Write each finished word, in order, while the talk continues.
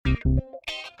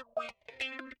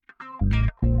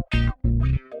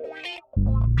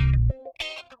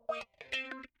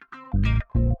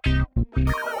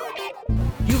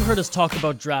heard us talk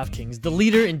about DraftKings, the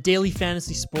leader in daily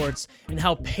fantasy sports, and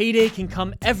how payday can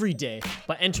come every day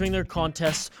by entering their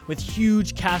contests with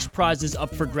huge cash prizes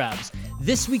up for grabs.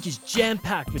 This week is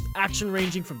jam-packed with action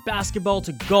ranging from basketball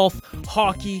to golf,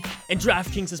 hockey, and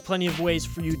DraftKings has plenty of ways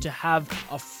for you to have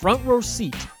a front row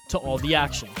seat to all the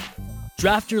action.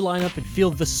 Draft your lineup and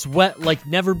feel the sweat like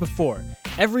never before.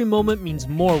 Every moment means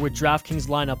more with DraftKings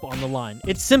lineup on the line.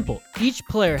 It's simple. Each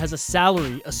player has a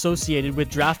salary associated with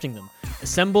drafting them.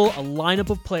 Assemble a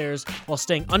lineup of players while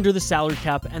staying under the salary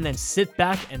cap and then sit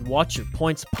back and watch your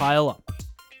points pile up.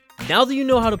 Now that you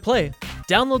know how to play,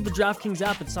 download the DraftKings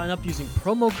app and sign up using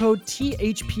promo code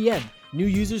THPN. New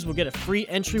users will get a free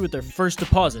entry with their first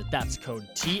deposit. That's code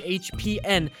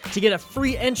THPN to get a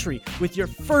free entry with your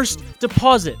first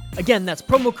deposit. Again, that's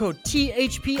promo code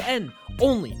THPN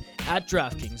only at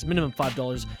DraftKings. Minimum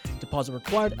 $5 deposit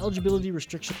required. Eligibility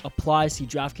restriction apply. See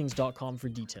DraftKings.com for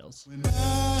details.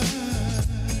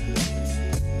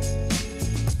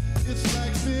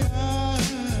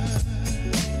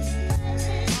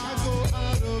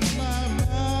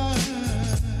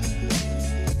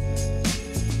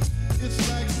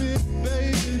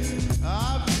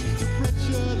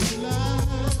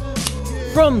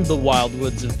 From the wild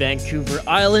woods of Vancouver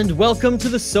Island, welcome to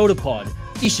the Sota Pod.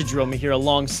 Isha Jerome here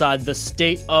alongside the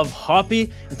State of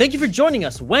Hoppy. And thank you for joining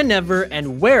us whenever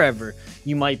and wherever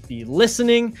you might be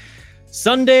listening.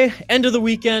 Sunday, end of the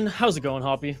weekend. How's it going,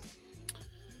 Hoppy?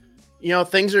 You know,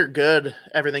 things are good,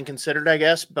 everything considered, I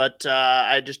guess. But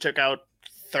I just took out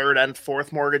third and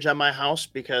fourth mortgage on my house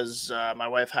because my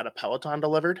wife had a Peloton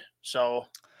delivered. So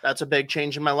that's a big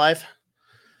change in my life.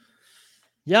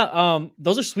 Yeah,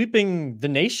 those are sweeping the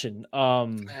nation.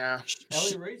 Yeah.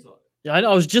 Yeah,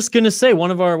 I was just gonna say one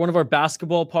of our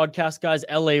basketball podcast guys,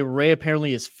 LA Ray,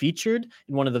 apparently is featured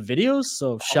in one of the videos.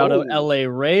 So shout out LA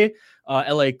Ray,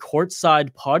 LA Courtside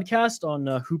podcast on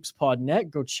HoopsPod.net.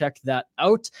 Go check that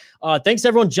out. Thanks to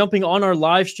everyone jumping on our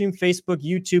live stream, Facebook,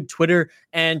 YouTube, Twitter,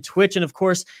 and Twitch, and of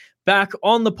course, back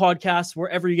on the podcast,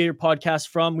 wherever you get your podcast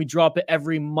from. We drop it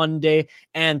every Monday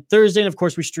and Thursday. And of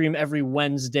course, we stream every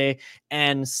Wednesday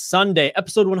and Sunday.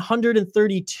 Episode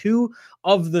 132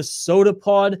 of the Sota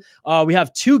Pod. We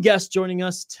have two guests joining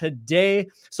us today.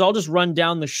 So I'll just run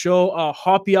down the show.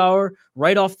 Hoppy Hour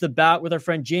right off the bat with our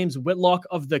friend James Whitlock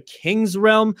of the Kings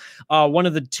Realm. One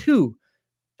of the two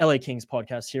LA Kings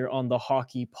podcast here on the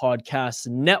Hockey Podcast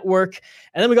Network.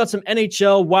 And then we got some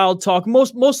NHL Wild Talk,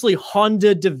 mostly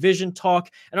Honda Division talk.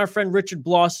 And our friend Richard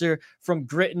Blosser from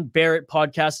Grit and Barrett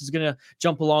podcast is going to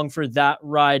jump along for that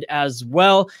ride as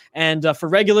well. And for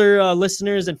regular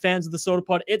listeners and fans of the Sota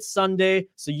Pod, it's Sunday.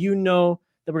 So you know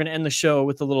that we're going to end the show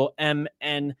with a little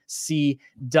MNCAA.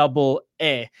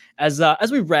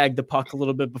 As we rag the puck a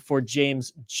little bit before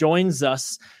James joins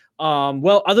us.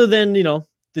 Well, other than,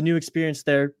 the new experience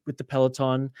there with the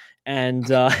Peloton and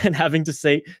having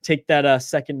to take that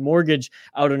second mortgage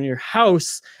out on your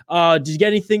house. Did you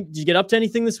get up to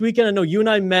anything this weekend? I know you and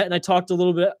I met and I talked a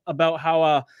little bit about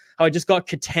how I just got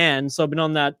Catan. So I've been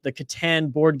on the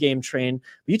Catan board game train,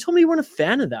 but you told me you weren't a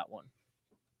fan of that one.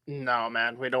 No,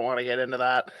 man, we don't want to get into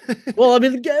that. Well, I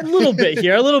mean, a little bit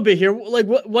here. Like,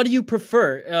 what do you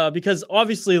prefer? Because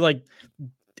obviously, like,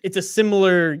 it's a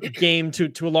similar game to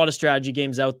a lot of strategy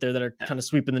games out there that are kind of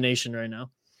sweeping the nation right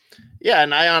now. Yeah,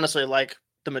 and I honestly like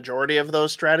the majority of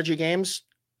those strategy games.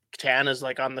 Catan is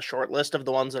like on the short list of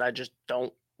the ones that I just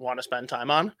don't want to spend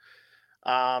time on.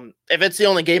 If it's the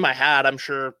only game I had, I'm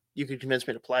sure you could convince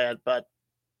me to play it, but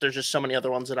there's just so many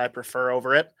other ones that I prefer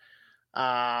over it.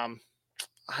 I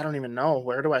don't even know.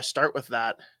 Where do I start with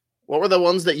that? What were the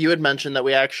ones that you had mentioned that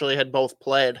we actually had both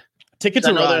played? Ticket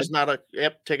to Ride. There's not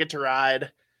Ticket to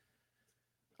Ride.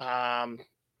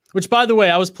 Which, by the way,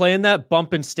 I was playing that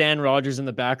bumping Stan Rogers in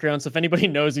the background. So if anybody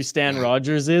knows who Stan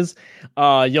Rogers is,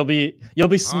 you'll be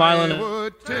smiling. I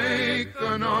would take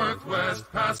the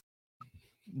Northwest Passage.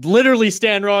 Literally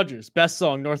Stan Rogers, best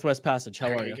song, Northwest Passage. How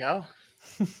are you? Go.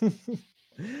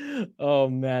 Oh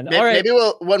man! All right. Maybe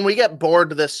when we get bored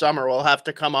this summer, we'll have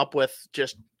to come up with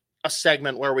just a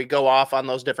segment where we go off on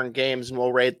those different games and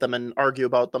we'll rate them and argue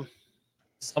about them.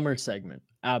 Summer segment.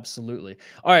 Absolutely.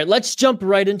 All right, let's jump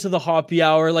right into the Hoppy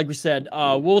Hour. Like we said,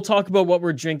 we'll talk about what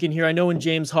we're drinking here. I know when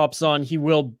James hops on, he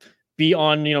will be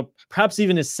on, perhaps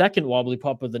even his second wobbly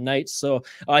pop of the night. So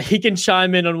he can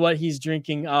chime in on what he's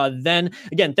drinking then.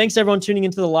 Again, thanks everyone tuning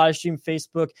into the live stream,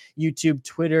 Facebook, YouTube,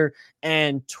 Twitter,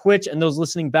 and Twitch. And those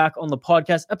listening back on the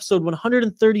podcast, episode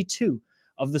 132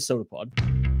 of the Sota Pod.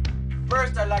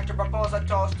 First, I'd like to propose a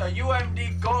toast to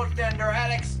UMD goaltender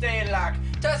Alex Stalock.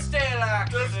 To Stalock!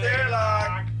 To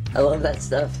Stalock! I love that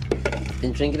stuff.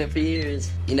 Been drinking it for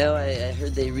years. I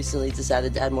heard they recently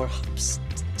decided to add more hops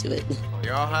to it.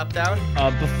 You're all hopped out?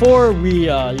 Before we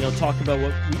talk about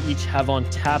what we each have on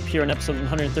tap here on episode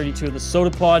 132 of the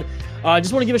Sota Pod, I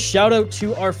just want to give a shout out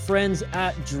to our friends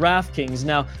at DraftKings.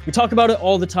 Now, we talk about it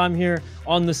all the time here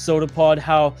on the Sota Pod,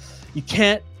 how you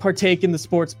can't partake in the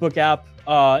sportsbook app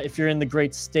if you're in the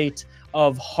great state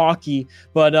of hockey.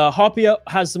 But Hoppy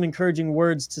has some encouraging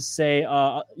words to say,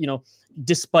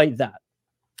 despite that.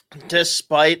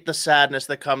 Despite the sadness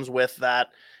that comes with that,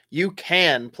 you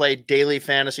can play daily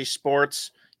fantasy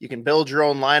sports. You can build your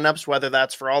own lineups, whether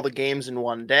that's for all the games in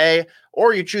one day,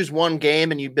 or you choose one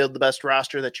game and you build the best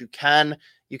roster that you can.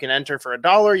 You can enter for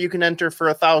 $1. You can enter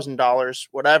for $1,000,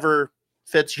 whatever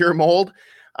fits your mold.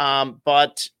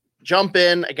 But jump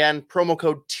in again, promo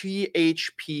code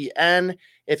THPN.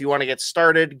 If you want to get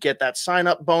started, get that sign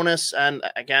up bonus. And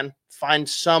again, find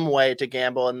some way to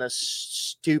gamble in this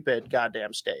stupid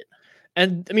goddamn state.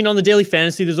 And I mean, on the daily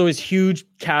fantasy, there's always huge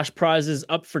cash prizes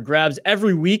up for grabs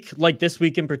every week. Like this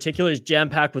week in particular is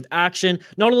jam-packed with action,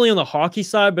 not only on the hockey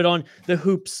side, but on the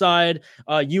hoop side,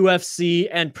 UFC,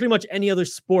 and pretty much any other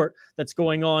sport that's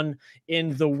going on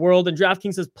in the world. And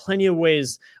DraftKings has plenty of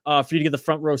ways for you to get the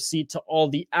front row seat to all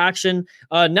the action.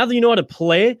 Now that you know how to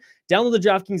play, download the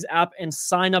DraftKings app and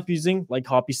sign up using, like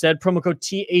Hoppy said, promo code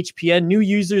THPN. New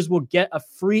users will get a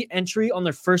free entry on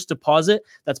their first deposit.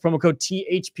 That's promo code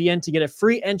THPN to get a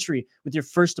free entry with your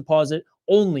first deposit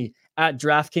only at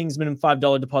DraftKings. Minimum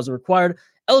 $5 deposit required.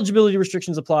 Eligibility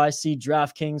restrictions apply. See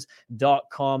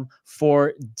DraftKings.com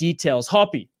for details.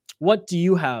 Hoppy, what do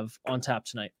you have on tap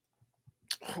tonight?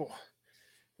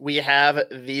 We have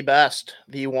the best,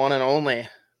 the one and only,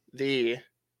 the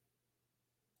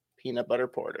peanut butter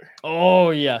porter.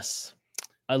 Oh yes,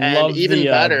 I love even the,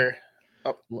 better.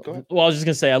 Go ahead. Well, I was just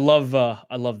gonna say I love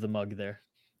the mug there.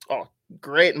 Oh,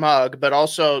 great mug! But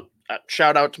also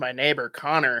shout out to my neighbor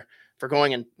Connor for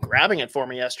going and grabbing it for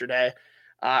me yesterday.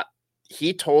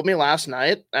 He told me last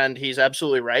night, and he's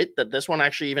absolutely right, that this one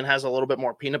actually even has a little bit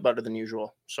more peanut butter than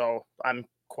usual. So I'm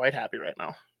quite happy right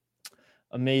now.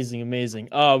 Amazing.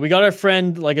 We got our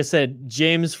friend, like I said,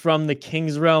 James from the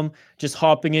King's Realm, just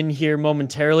hopping in here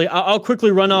momentarily. I'll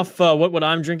quickly run off what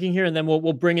I'm drinking here, and then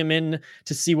we'll bring him in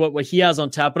to see what he has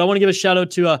on tap. But I want to give a shout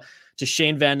out to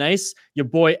Shane Van Nice, your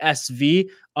boy SV,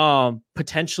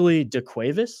 potentially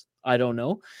DeQuavis. I don't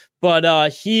know,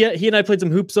 but he and I played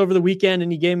some hoops over the weekend, and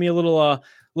he gave me a little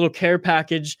care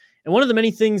package. And one of the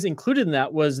many things included in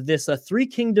that was this Three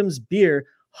Kingdoms beer,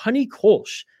 Honey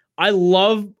Kolsch. I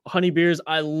love honey beers.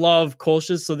 I love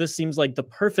Kolsch's. So this seems like the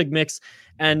perfect mix.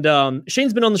 And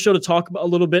Shane's been on the show to talk a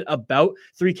little bit about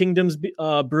Three Kingdoms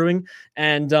brewing.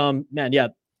 And man, yeah,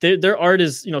 their art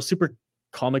is, super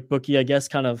comic booky, I guess,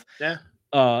 kind of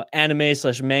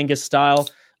anime/manga style.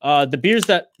 The beers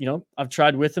that, I've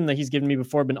tried with him that he's given me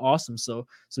before have been awesome. So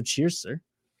cheers, sir.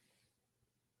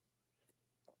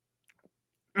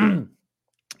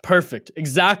 Perfect.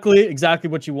 Exactly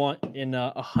what you want in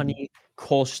a honey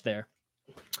Kolsch there.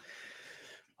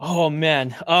 Oh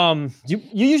man. You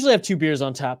usually have 2 beers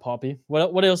on tap, Hoppy.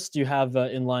 What else do you have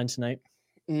in line tonight?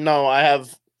 No, I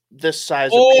have this size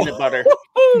of peanut butter.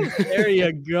 There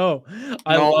you go.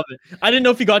 I love it. I didn't know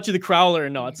if he got you the crowler or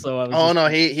not. So no,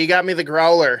 he got me the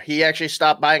growler. He actually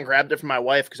stopped by and grabbed it from my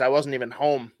wife because I wasn't even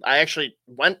home. I actually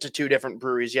went to 2 different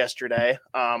breweries yesterday.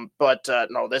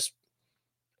 No, this.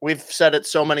 We've said it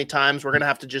so many times. We're going to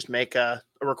have to just make a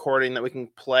recording that we can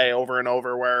play over and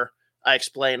over where I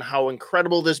explain how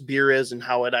incredible this beer is and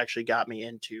how it actually got me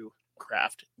into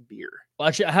craft beer. Well,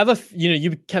 actually, I have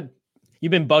you've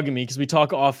been bugging me because we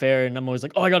talk off air and I'm always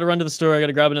like, oh, I got to run to the store. I got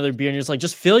to grab another beer. And you're just like,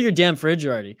 just fill your damn fridge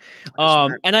already.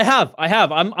 And I have,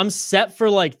 I'm set for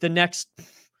like the next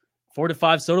 4 to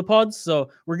 5 soda pods. So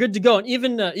we're good to go. And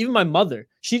even my mother,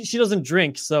 she doesn't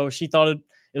drink. So she thought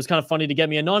it was kind of funny to get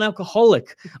me a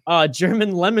non-alcoholic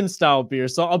German lemon style beer.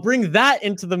 So I'll bring that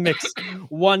into the mix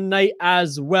one night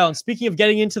as well. And speaking of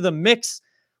getting into the mix,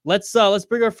 let's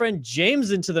bring our friend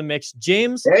James into the mix.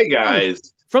 James. Hey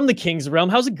guys. From the King's Realm.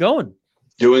 How's it going?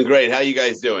 Doing great. How you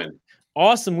guys doing?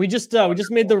 Awesome. We just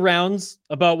made the rounds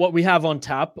about what we have on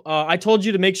tap. I told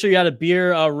you to make sure you had a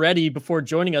beer ready before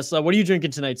joining us. What are you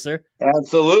drinking tonight, sir?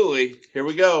 Absolutely. Here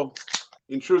we go.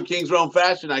 In true King's Realm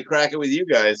fashion, I crack it with you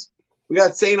guys. We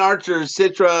got St. Archer's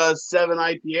Citra 7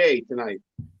 IPA tonight.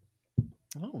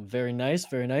 Oh, very nice,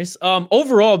 very nice.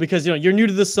 Overall, because you're new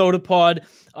to the Soda Pod,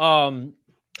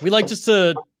 we like just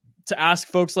to ask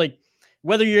folks like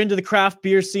whether you're into the craft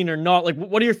beer scene or not. Like,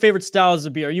 what are your favorite styles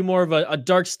of beer? Are you more of a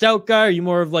dark stout guy? Are you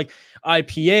more of like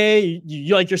IPA?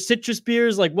 You like your citrus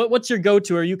beers? Like, what's your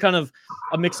go-to? Are you kind of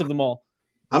a mix of them all?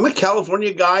 I'm a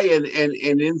California guy, and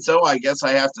in so I guess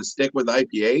I have to stick with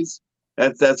IPAs.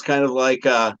 That's kind of like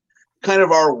kind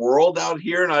of our world out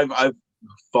here, and I've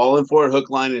fallen for it hook,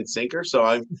 line, and sinker. So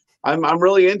I'm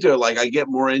really into it. Like I get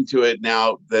more into it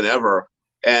now than ever.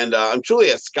 And I'm truly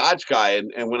a Scotch guy.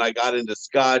 And when I got into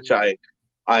Scotch, I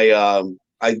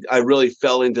really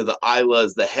fell into the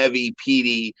Islas, the heavy,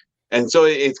 peaty. And so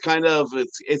it's kind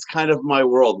of my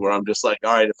world where I'm just like,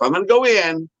 all right, if I'm going to go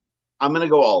in, I'm going to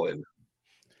go all in.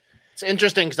 It's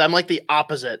interesting because I'm like the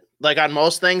opposite. Like on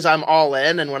most things, I'm all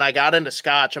in. And when I got into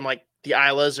Scotch, I'm like, the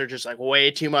Islas are just like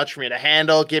way too much for me to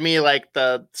handle. Give me like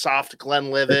the soft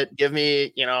Glenlivet. Give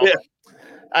me, yeah.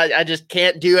 I just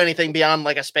can't do anything beyond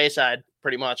like a Speyside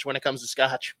pretty much when it comes to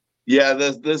Scotch. Yeah,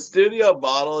 the studio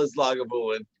bottle is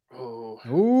Lagavulin.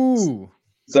 Ooh.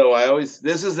 So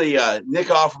this is the Nick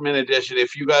Offerman edition.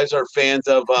 If you guys are fans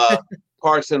of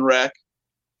Parks and Rec,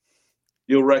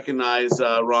 you'll recognize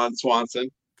Ron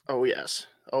Swanson. Oh yes,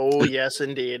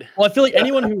 indeed. Well, I feel like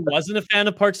anyone who wasn't a fan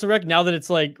of Parks and Rec, now that it's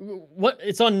like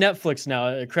it's on Netflix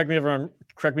now. Correct me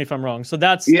if I'm wrong. So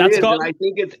that's and I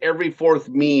think it's every fourth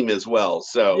meme as well.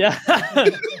 So yeah.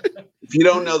 If you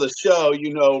don't know the show,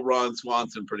 you know Ron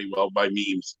Swanson pretty well by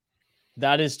memes.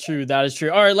 That is true.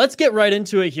 All right, let's get right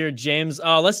into it here, James.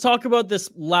 Let's talk about this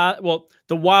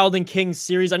the Wild and Kings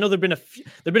series. I know there've been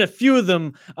a few of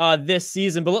them this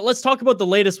season, but let's talk about the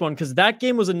latest one because that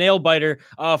game was a nail biter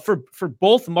for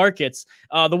both markets.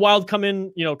 The Wild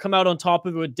come out on top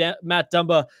of it with Matt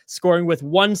Dumba scoring with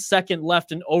 1 second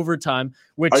left in overtime.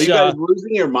 Which are you guys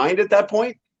losing your mind at that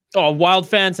point? Oh, Wild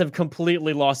fans have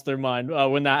completely lost their mind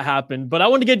when that happened. But I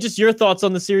want to get just your thoughts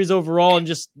on the series overall and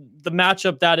just the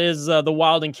matchup that is the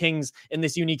Wild and Kings in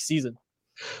this unique season.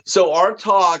 So our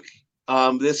talk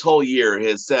this whole year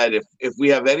has said if we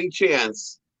have any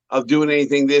chance of doing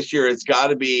anything this year, it's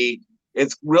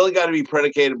really got to be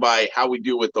predicated by how we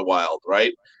do with the Wild,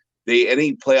 right?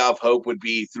 Any playoff hope would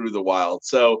be through the Wild.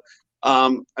 So,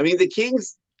 the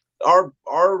Kings are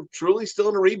truly still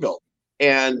in a rebuild.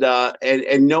 And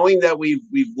knowing that we've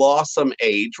lost some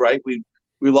age, right? We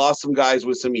lost some guys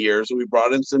with some years, and we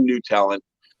brought in some new talent.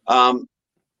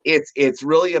 It's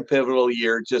really a pivotal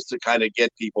year just to kind of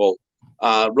get people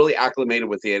really acclimated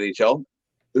with the NHL.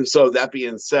 So that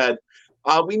being said,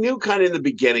 we knew kind of in the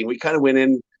beginning. We kind of went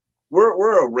in.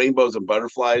 We're a rainbows and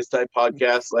butterflies type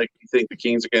podcast. Like we think the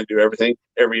Kings are going to do everything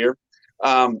every year,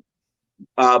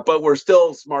 but we're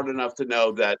still smart enough to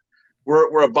know that.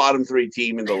 We're a bottom 3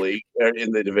 team in the league,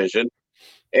 in the division,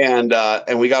 and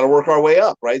we got to work our way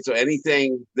up, right? So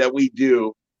anything that we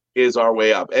do is our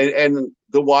way up. And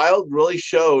the Wild really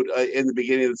showed in the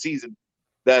beginning of the season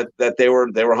that they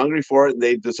were hungry for it and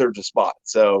they deserved a spot.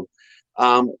 So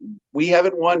we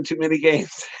haven't won too many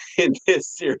games in this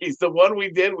series. The one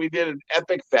we did in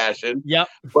epic fashion. Yep.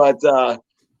 But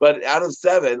out of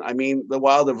 7, the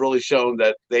Wild have really shown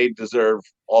that they deserve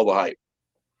all the hype.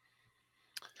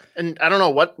 And I don't know,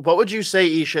 what would you say,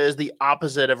 Isha, is the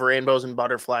opposite of rainbows and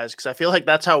butterflies? Because I feel like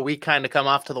that's how we kind of come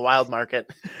off to the Wild market.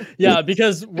 Yeah,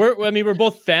 because we're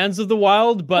both fans of the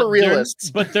Wild, but we're realists.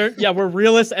 We're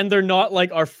realists, and they're not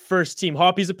like our first team.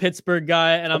 Hoppy's a Pittsburgh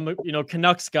guy, and I'm a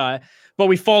Canucks guy. But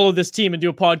we follow this team and do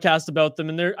a podcast about them,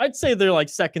 and I'd say they're like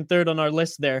second, third on our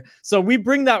list there. So we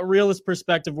bring that realist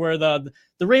perspective where the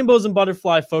rainbows and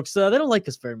butterfly folks, they don't like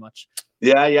us very much.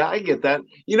 Yeah, I get that.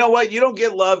 You know what? You don't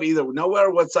get love either. No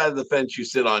matter what side of the fence you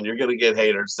sit on, you're going to get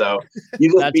haters. So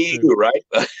you just be you, right?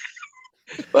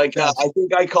 I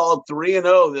think I called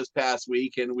 3-0 this past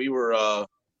week, and we were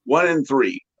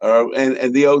 1-3.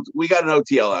 And we got an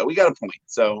OTL out. We got a point.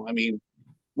 So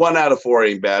 1 out of 4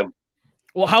 ain't bad.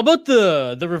 Well, how about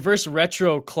the reverse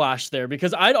retro clash there?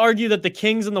 Because I'd argue that the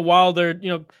Kings and the Wild are,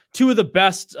 two of the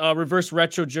best reverse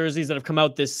retro jerseys that have come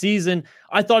out this season.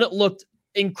 I thought it looked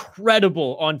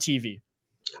incredible on TV.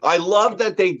 I love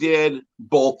that they did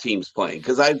both teams playing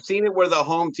because I've seen it where the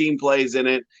home team plays in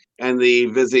it and the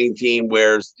visiting team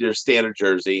wears their standard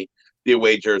jersey, the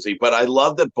away jersey. But I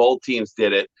love that both teams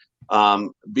did it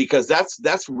because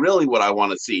that's really what I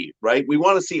want to see, right? We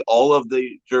want to see all of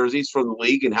the jerseys from the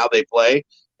league and how they play.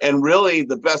 And really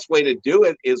the best way to do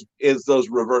it is those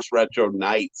reverse retro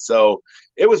nights. So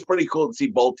it was pretty cool to see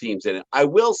both teams in it. I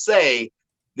will say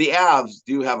the Avs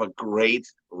do have a great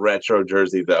retro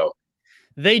jersey, though.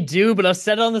 They do, but I've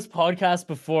said it on this podcast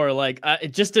before.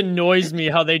 It just annoys me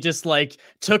how they just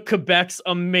took Quebec's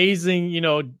amazing,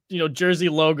 jersey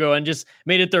logo and just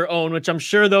made it their own. Which I'm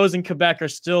sure those in Quebec are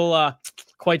still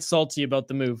quite salty about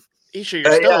the move. Isha,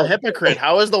 you're still a hypocrite.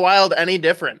 How is the Wild any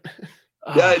different?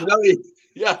 Yeah,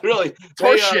 really.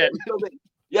 Shit.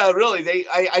 Yeah, really.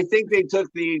 I think they took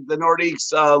the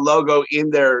Nordiques logo in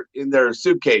their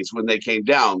suitcase when they came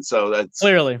down. So that's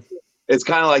clearly. It's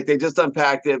kind of like they just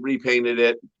unpacked it, repainted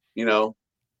it,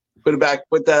 Put it back.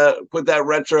 Put that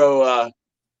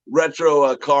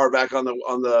retro car back on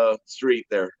the street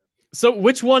there. So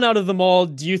which one out of them all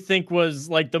do you think was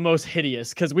like the most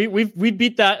hideous? Because we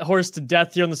beat that horse to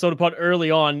death here on the Sota Pod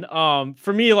early on.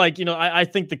 For me, like, I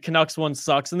think the Canucks one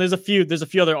sucks, and there's a few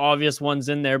other obvious ones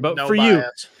in there. But for you,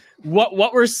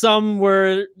 what were some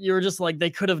where you were just like they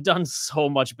could have done so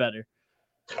much better?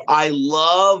 I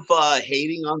love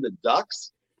hating on the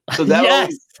Ducks. So that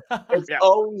yes. it's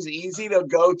always easy to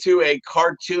go to a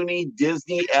cartoony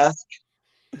Disney-esque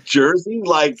jersey.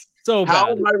 Like, so how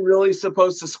bad. am I really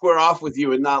supposed to square off with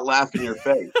you and not laugh in your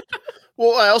face?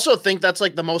 Well, I also think that's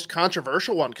like the most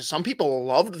controversial one because some people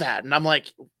loved that, and I'm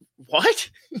like, what?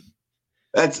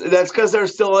 That's because they're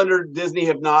still under Disney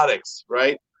hypnotics,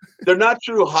 right? They're not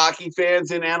true hockey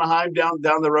fans in Anaheim down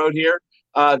the road here.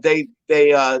 They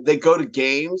go to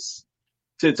games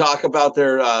to talk about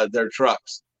their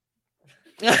trucks.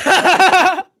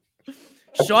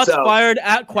 Shots fired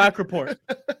at Quack Report.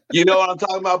 You know what I'm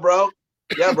talking about, bro?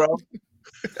 Yeah, bro.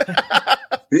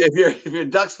 if you're a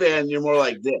Ducks fan, you're more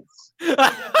like this.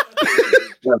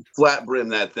 Flat brim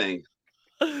that thing.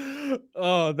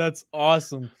 Oh, that's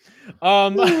awesome.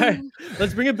 All right,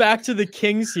 let's bring it back to the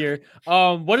Kings here.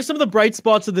 What are some of the bright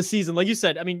spots of the season? Like you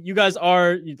said, I mean, you guys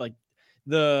are like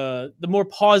the more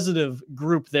positive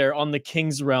group there on the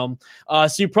Kings realm.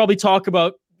 So you probably talk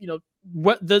about,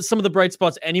 some of the bright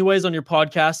spots anyways on your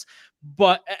podcast.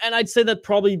 And I'd say that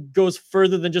probably goes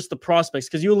further than just the prospects,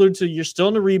 because you alluded to you're still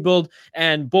in a rebuild,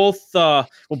 and both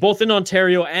in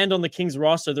Ontario and on the Kings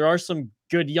roster, there are some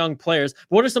good young players.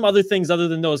 But what are some other things other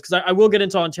than those? Because I will get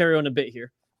into Ontario in a bit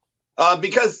here.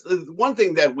 Because one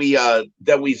thing that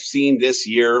we've seen this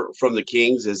year from the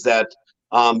Kings is that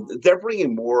they're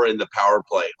bringing more in the power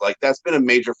play. Like, that's been a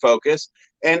major focus,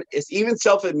 and it's even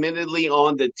self-admittedly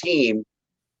on the team.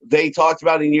 They talked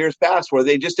about in years past where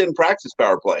they just didn't practice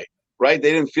power play, right?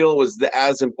 They didn't feel it was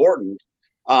as important.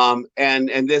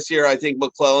 And this year, I think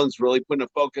McClellan's really putting a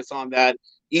focus on that.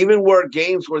 Even where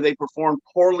games where they performed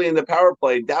poorly in the power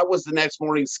play, that was the next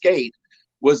morning's skate,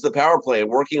 was the power play, and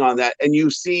working on that. And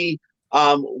you see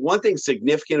one thing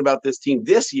significant about this team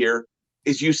this year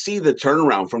is you see the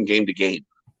turnaround from game to game,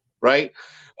 right?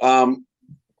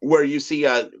 Where you see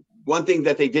one thing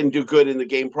that they didn't do good in the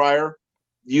game prior,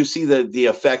 you see the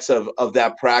effects of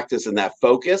that practice and that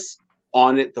focus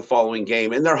on it the following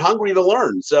game, and they're hungry to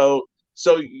learn. So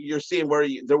you're seeing where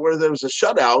there was a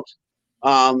shutout,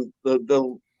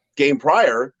 the game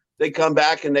prior, they come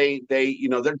back and they're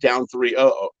down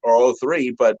 3-0 or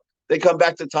 0-3, but they come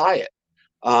back to tie it.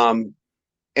 And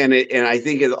I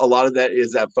think a lot of that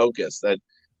is that focus, that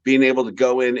being able to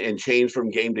go in and change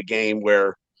from game to game,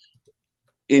 where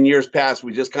in years past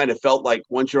we just kind of felt like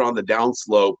once you're on the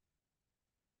downslope,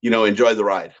 enjoy the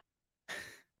ride.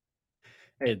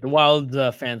 Hey, the Wild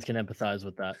fans can empathize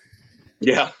with that.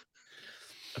 Yeah.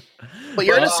 But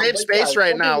you're in a safe space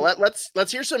right now.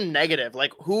 Let's hear some negative.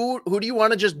 Like, who do you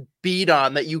want to just beat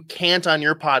on that you can't on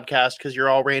your podcast because you're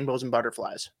all rainbows and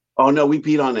butterflies? Oh no, we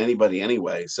beat on anybody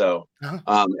anyway. So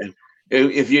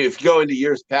if you go into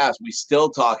years past, we still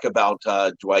talk about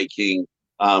Dwight King,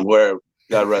 where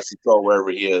God rest his soul, wherever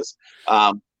he is.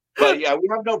 But yeah, we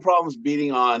have no problems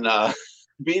beating on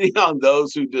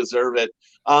those who deserve it.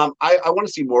 I want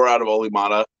to see more out of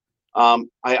Olimata.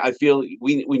 I feel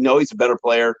we know he's a better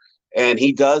player, and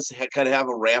he does kind of have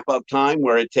a ramp up time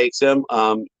where it takes him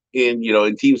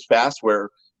in teams past where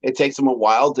it takes him a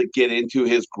while to get into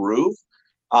his groove.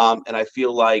 And I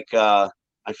feel like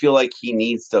he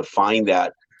needs to find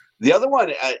that. The other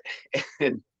one,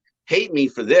 and hate me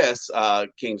for this,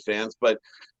 Kings fans, but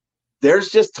there's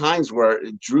just times where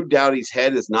Drew Doughty's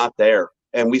head is not there.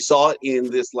 And we saw it in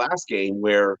this last game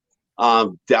where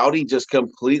Doughty just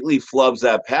completely flubs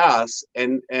that pass,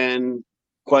 and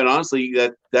quite honestly,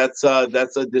 that's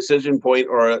a decision point,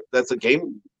 or that's a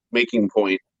game making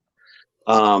point,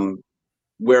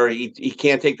 where he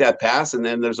can't take that pass, and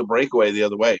then there's a breakaway the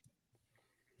other way.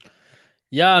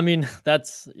 Yeah, I mean that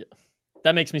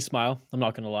makes me smile. I'm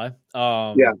not gonna lie.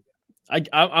 Yeah,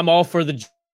 I'm all for the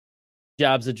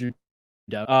jabs at Drew.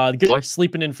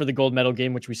 Sleeping in for the gold medal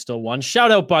game, which we still won.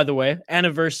 Shout out, by the way,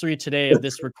 anniversary today of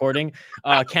this recording.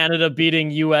 Canada beating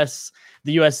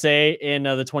the USA in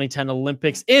the 2010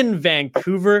 Olympics in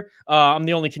Vancouver. I'm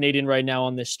the only Canadian right now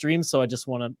on this stream, so I just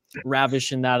want to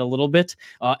ravish in that a little bit.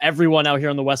 Everyone out here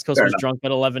on the West Coast was drunk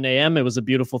at 11 a.m. It was a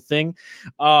beautiful thing.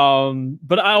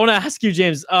 But I want to ask you,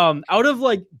 James, out of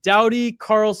like Doughty,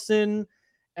 Carlson,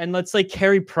 and let's say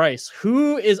Carey Price,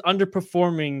 who is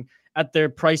underperforming at their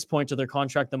price point to their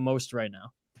contract the most right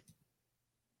now?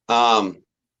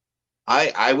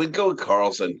 I would go with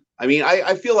Carlson. I mean,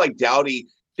 I feel like Doughty,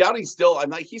 Downey's still, I'm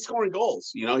like, he's scoring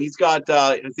goals. He's got,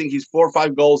 I think he's 4 or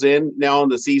 5 goals in now in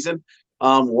the season.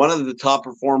 One of the top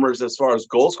performers as far as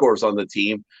goal scorers on the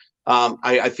team.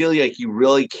 I feel like you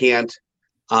really can't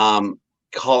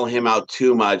call him out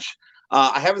too much.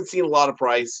 I haven't seen a lot of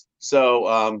Price,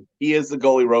 so he is the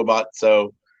goalie robot.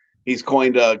 So he's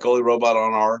coined a goalie robot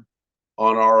on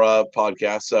our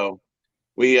podcast. So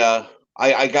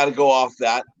I got to go off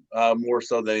that more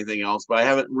so than anything else. But I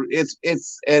haven't.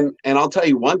 And I'll tell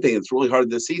you one thing. It's really hard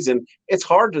this season. It's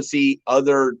hard to see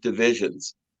other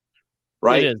divisions,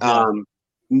 right? It is, yeah.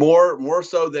 More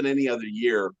so than any other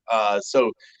year.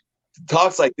 So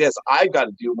talks like this, I've got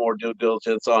to do more due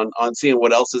diligence on seeing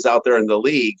what else is out there in the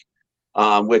league,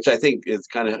 which I think is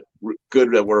kind of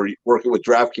good that we're working with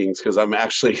DraftKings, because I'm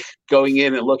actually going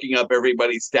in and looking up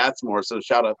everybody's stats more. So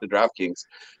shout out to DraftKings.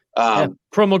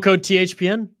 Promo code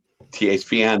THPN.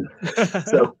 THPN.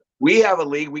 So we have a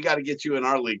league. We got to get you in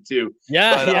our league too.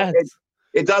 Yeah, but,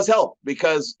 it does help,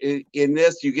 because in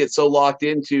this you get so locked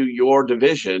into your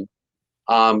division,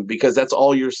 because that's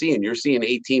all you're seeing. You're seeing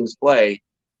 8 teams play.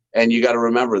 And you got to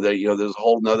remember that, there's a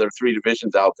whole nother 3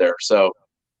 divisions out there. So,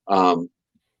 but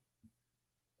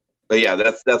yeah,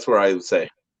 that's where I would say.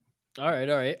 All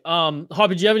right.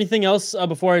 Hobby, do you have anything else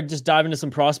before I just dive into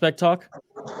some prospect talk?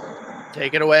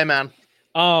 Take it away, man.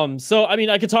 So I mean,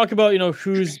 I could talk about,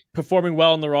 who's performing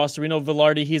well in the roster. We know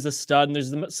Velarde, he's a stud, and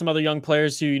there's some other young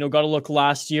players who, got a look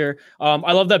last year.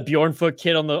 I love that Bjornfoot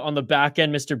kid on the back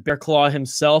end, Mr. Bearclaw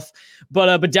himself.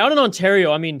 But down in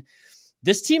Ontario, I mean,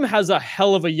 this team has a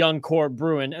hell of a young core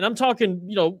brewing, and I'm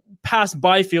talking, past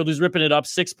Byfield, who's ripping it up,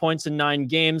 6 points in 9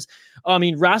 games. I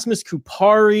mean, Rasmus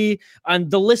Kupari,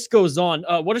 and the list goes on.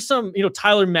 What are some,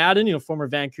 Tyler Madden, former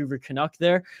Vancouver Canuck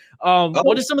there.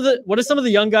 What are some of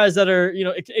the young guys that are,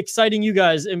 exciting you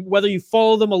guys, and whether you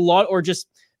follow them a lot or just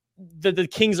the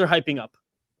Kings are hyping up?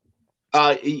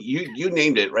 You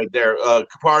named it right there.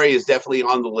 Kupari is definitely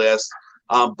on the list.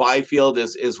 Byfield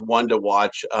is one to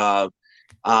watch.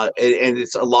 And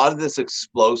it's a lot of this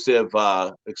explosive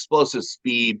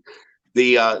speed.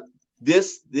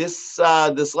 This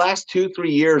last 2-3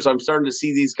 years, I'm starting to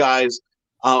see these guys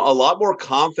a lot more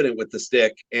confident with the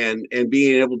stick and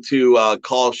being able to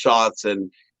call shots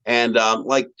and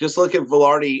like, just look at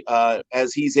Velarde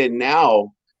as he's in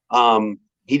now.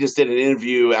 He just did an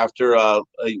interview after a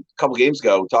couple games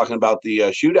ago talking about the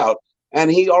shootout, and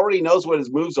he already knows what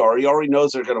his moves are. He already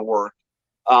knows they're going to work.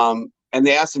 And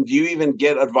they asked him, do you even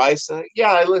get advice?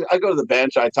 Yeah, I go to the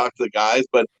bench. I talk to the guys,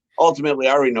 but ultimately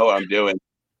I already know what I'm doing.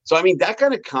 So, I mean, that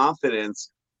kind of confidence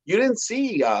you didn't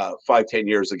see 5-10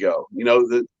 years ago.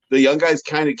 The young guys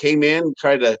kind of came in,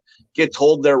 tried to get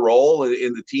told their role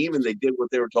in the team, and they did what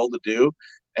they were told to do.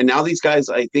 And now these guys,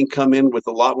 I think, come in with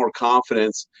a lot more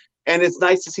confidence. And it's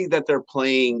nice to see that they're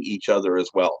playing each other as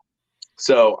well.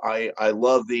 So I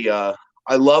love the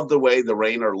way the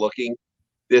Reign are looking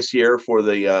this year for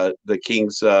the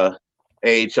Kings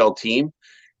AHL team.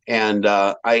 And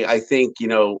I think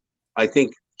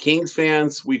Kings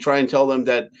fans, we try and tell them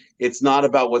that it's not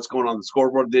about what's going on the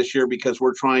scoreboard this year, because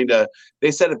we're trying to,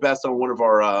 they said it best on one of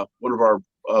our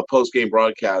post-game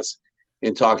broadcasts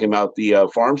in talking about the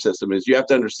farm system, is you have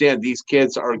to understand these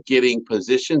kids are getting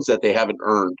positions that they haven't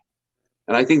earned.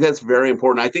 And I think that's very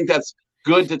important. I think that's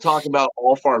good to talk about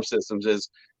all farm systems, is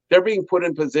they're being put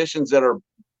in positions that are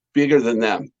bigger than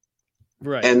them.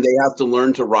 Right. And they have to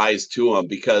learn to rise to them,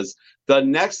 because the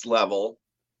next level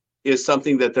is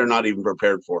something that they're not even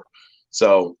prepared for.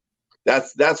 So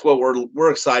that's what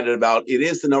we're excited about. It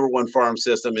is the number 1 farm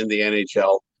system in the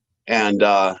NHL. And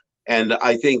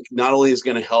I think not only is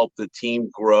going to help the team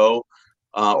grow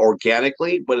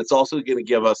organically, but it's also going to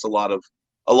give us a lot of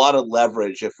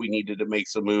leverage if we needed to make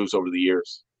some moves over the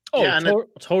years. Oh, yeah,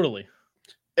 totally.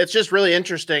 It's just really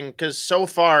interesting, because so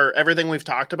far everything we've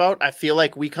talked about, I feel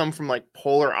like we come from like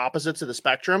polar opposites of the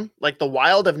spectrum. Like the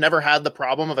Wild have never had the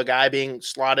problem of a guy being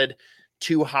slotted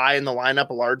too high in the lineup,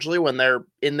 largely when they're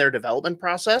in their development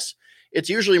process. It's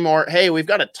usually more, hey, we've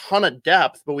got a ton of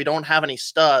depth, but we don't have any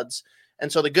studs. And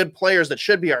so the good players that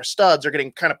should be our studs are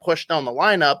getting kind of pushed down the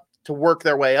lineup to work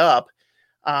their way up.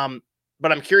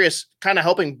 But I'm curious, kind of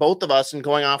helping both of us and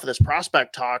going off of this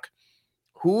prospect talk,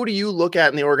 who do you look at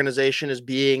in the organization as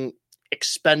being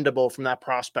expendable from that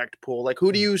prospect pool? Like,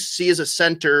 who do you see as a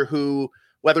center who,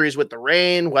 whether he's with the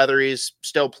Reign, whether he's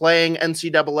still playing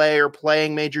NCAA or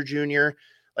playing major junior,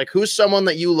 like who's someone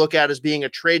that you look at as being a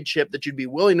trade chip that you'd be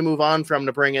willing to move on from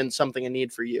to bring in something in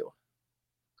need for you?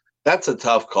 That's a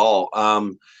tough call.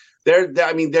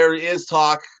 There is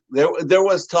talk. There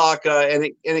was talk, and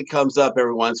it comes up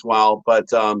every once in a while, but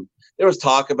there was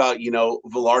talk about,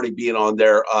 Velarde being on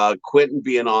there, Quentin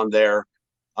being on there.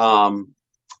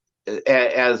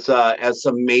 as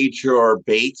some major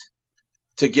bait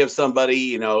to give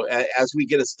somebody, as we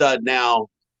get a stud now,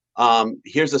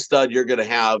 here's a stud you're going to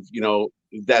have,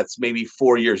 that's maybe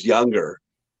 4 years younger,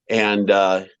 and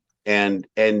be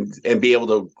able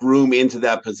to groom into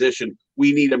that position.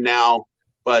 We need him now,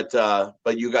 but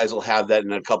you guys will have that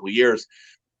in a couple of years.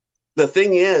 The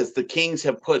thing is, the Kings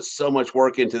have put so much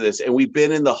work into this, and we've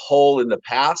been in the hole in the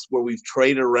past where we've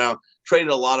traded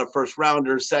a lot of first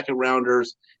rounders, second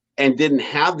rounders, and didn't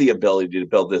have the ability to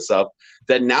build this up.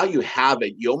 That now you have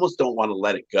it, you almost don't want to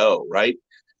let it go, right?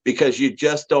 Because you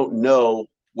just don't know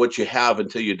what you have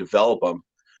until you develop them.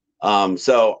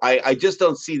 So I just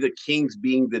don't see the Kings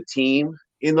being the team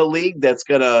in the league that's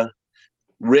going to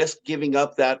risk giving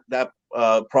up that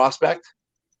prospect.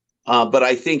 But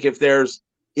I think if there's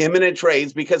imminent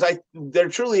trades, because there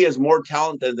truly is more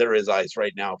talent than there is ice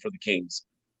right now for the Kings.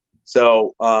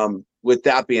 So with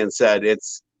that being said, it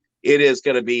is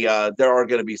going to be there are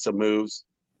going to be some moves,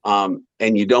 and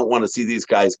you don't want to see these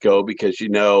guys go because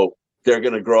they're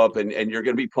going to grow up and you're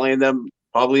going to be playing them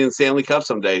probably in Stanley Cup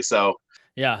someday. So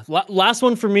yeah, last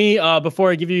one for me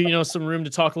before I give you some room to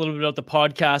talk a little bit about the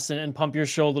podcast and pump your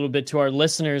show a little bit to our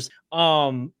listeners.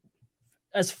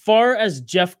 As far as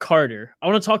Jeff Carter, I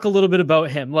want to talk a little bit about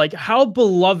him. Like, how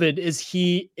beloved is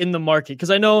he in the market?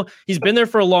 Because I know he's been there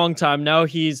for a long time. Now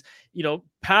he's,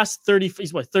 past 30,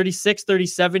 he's 36,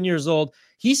 37 years old.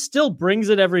 He still brings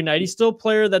it every night. He's still a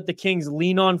player that the Kings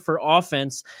lean on for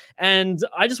offense. And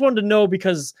I just wanted to know,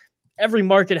 because every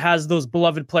market has those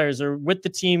beloved players or with the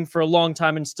team for a long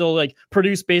time and still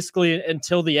produce basically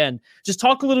until the end. Just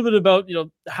talk a little bit about,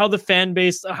 how the fan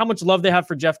base, how much love they have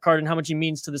for Jeff Carter and how much he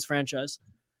means to this franchise.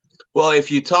 Well, it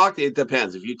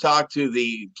depends. If you talk to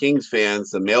the Kings fans,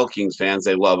 the male Kings fans,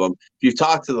 they love him. If you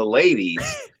talk to the ladies,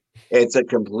 it's a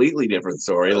completely different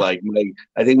story. Like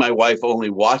I think my wife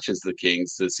only watches the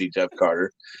Kings to see Jeff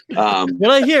Carter. What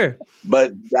I hear.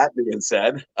 But that being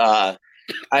said,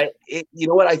 you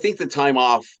know what? I think the time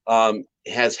off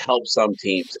has helped some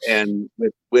teams, and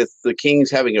with the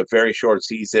Kings having a very short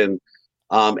season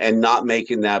and not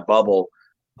making that bubble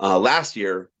last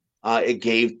year, it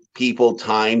gave people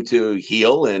time to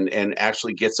heal and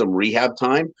actually get some rehab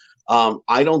time.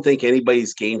 I don't think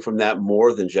anybody's gained from that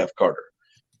more than Jeff Carter.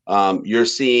 You're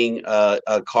seeing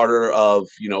a Carter of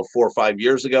 4 or 5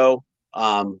 years ago.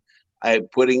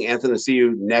 Putting Anthony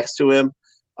Ciu next to him.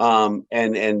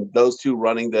 And those two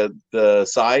running the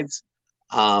sides,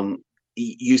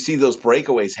 you see those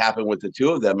breakaways happen with the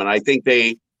two of them. And I think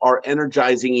they are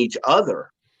energizing each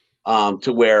other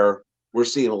to where we're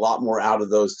seeing a lot more out of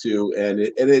those two.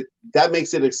 And that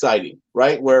makes it exciting,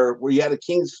 right? Where you had a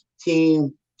Kings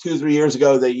team 2-3 years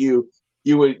ago that you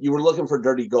were looking for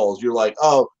dirty goals. You're like,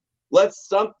 oh, let's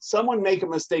someone make a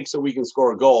mistake so we can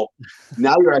score a goal.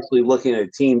 Now you're actually looking at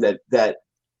a team that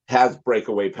has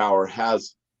breakaway power,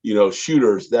 has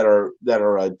shooters that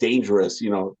are dangerous,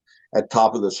 at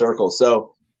top of the circle.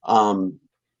 So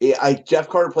Jeff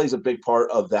Carter plays a big part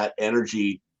of that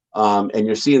energy, and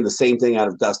you're seeing the same thing out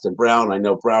of Dustin Brown. I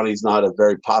know Brownie's not a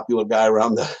very popular guy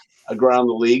around the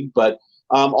league, but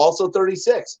also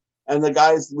 36, and the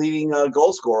guy's leading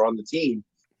goal scorer on the team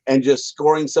and just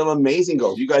scoring some amazing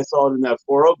goals. You guys saw it in that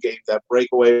 4-0 game, that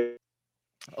breakaway.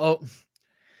 Oh,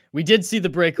 we did see the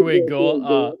breakaway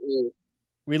goal.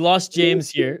 We lost James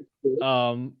here.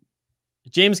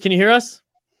 James, can you hear us?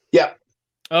 Yeah.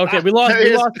 Okay, we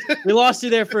lost you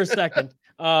there for a second.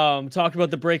 Talk about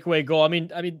the breakaway goal. I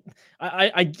mean,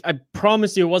 I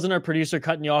promise you, it wasn't our producer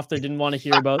cutting you off. They didn't want to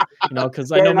hear about,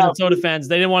 because I know Minnesota fans,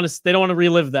 they don't want to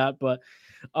relive that. But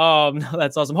no,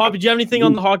 that's awesome. Hoppy, do you have anything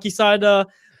on the hockey side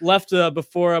left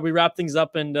before we wrap things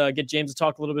up and get James to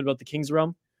talk a little bit about the Kings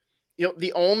realm?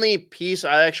 The only piece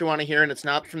I actually want to hear, and it's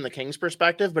not from the Kings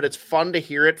perspective, but it's fun to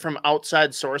hear it from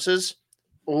outside sources.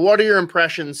 What are your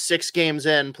impressions 6 games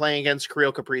in playing against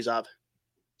Kirill Kaprizov?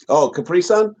 Oh,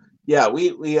 Kaprizov? Yeah,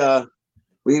 we have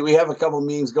a couple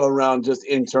memes going around just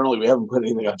internally. We haven't put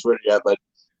anything on Twitter yet, but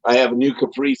I have a new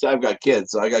Caprice. I've got kids,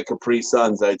 so I got Capri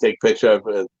Suns. I take picture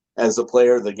of as the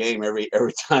player of the game every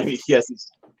time he has these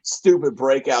stupid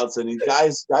breakouts, and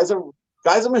guy's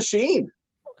a machine.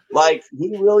 Like,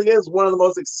 he really is one of the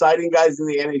most exciting guys in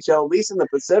the NHL, at least in the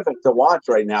Pacific, to watch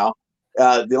right now.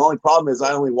 The only problem is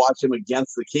I only watch him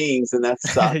against the Kings, and that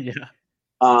sucks. Yeah.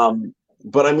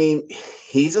 But I mean,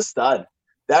 he's a stud.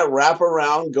 That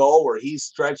wraparound goal where he's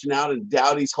stretching out and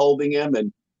Doughty's holding him,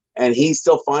 and he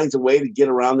still finds a way to get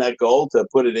around that goal to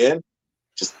put it in,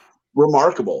 just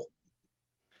remarkable.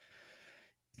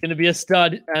 Going to be a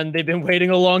stud, and they've been waiting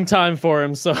a long time for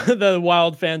him. So the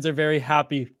Wild fans are very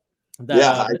happy.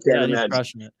 I can't imagine.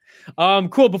 Crushing it.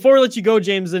 Cool. Before we let you go,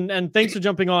 James, and thanks for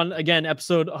jumping on again,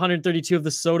 episode 132 of the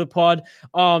Sota Pod.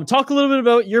 Talk a little bit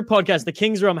about your podcast, The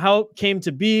King's Realm, how it came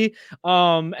to be,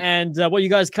 and what you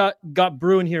guys got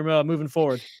brewing here moving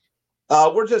forward.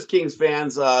 We're just Kings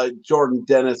fans. Jordan,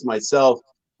 Dennis, myself.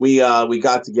 We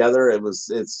got together.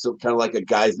 It's kind of like a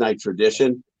guys' night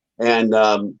tradition, and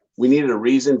we needed a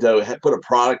reason to put a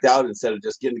product out instead of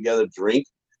just getting together to drink,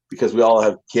 because we all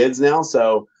have kids now.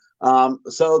 So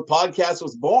the podcast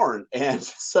was born, and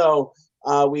so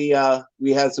we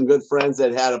had some good friends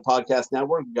that had a podcast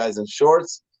network, guys in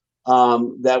shorts,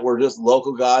 that were just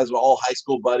local guys. We're all high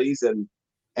school buddies,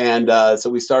 and so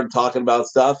we started talking about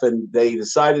stuff, and they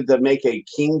decided to make a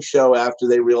King show after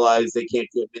they realized they can't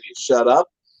get me to shut up.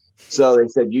 So they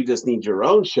said, you just need your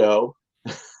own show.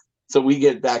 So we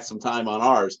get back some time on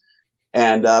ours,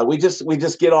 and we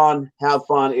just get on, have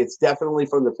fun. It's definitely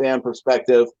from the fan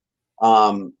perspective.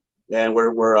 And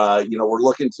we're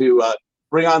looking to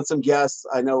bring on some guests.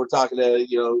 I know we're talking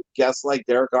to, guests like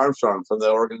Derek Armstrong from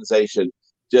the organization,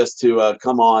 just to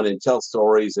come on and tell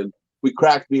stories. And we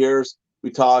crack beers. We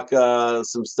talk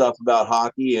some stuff about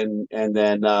hockey, and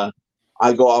then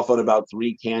I go off on about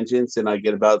 3 tangents, and I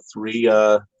get about three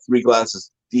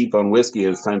glasses deep on whiskey,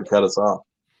 and it's time to cut us off.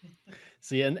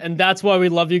 See, and that's why we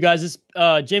love you guys.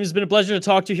 James, it's been a pleasure to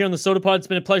talk to you here on the Sota Pod. It's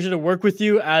been a pleasure to work with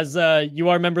you, as you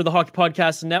are a member of the Hockey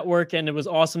Podcast Network, and it was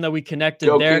awesome that we connected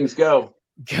there. Kings, go.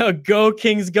 Go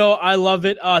Kings, go. I love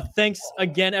it. Thanks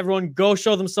again, everyone. Go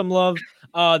show them some love.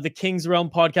 The King's Realm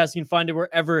podcast. You can find it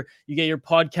wherever you get your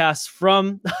podcasts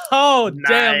from. Oh, nice.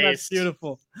 Damn, that's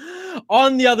beautiful.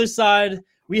 On the other side,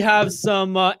 we have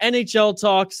some NHL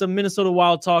talk, some Minnesota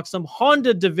Wild talk, some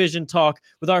Honda division talk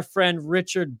with our friend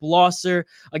Richard Blosser.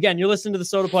 Again, you're listening to the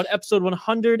Sota Pod, episode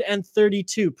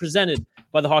 132, presented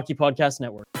by the Hockey Podcast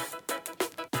Network.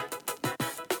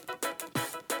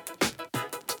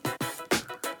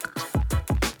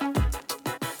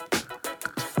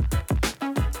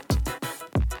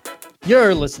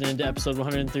 You're listening to episode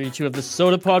 132 of the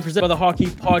Sota Pod, presented by the Hockey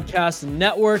Podcast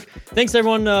Network. Thanks,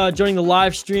 everyone, joining the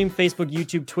live stream, Facebook,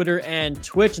 YouTube, Twitter, and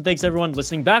Twitch. And thanks, everyone,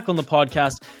 listening back on the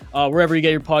podcast, wherever you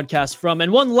get your podcast from. And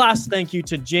one last thank you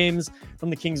to James from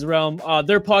the King's Realm.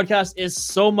 Their podcast is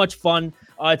so much fun.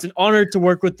 It's an honor to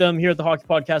work with them here at the Hockey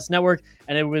Podcast Network.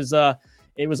 And it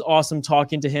was awesome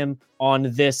talking to him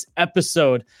on this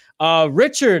episode.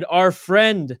 Richard, our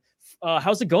friend,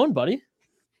 how's it going, buddy?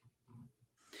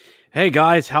 Hey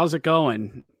guys, how's it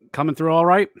going? Coming through all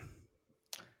right?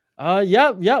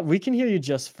 Yeah, we can hear you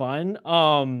just fine.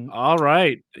 All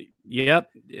right. Yep.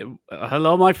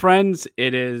 Hello, my friends.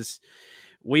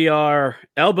 We are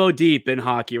elbow deep in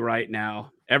hockey right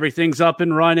now. Everything's up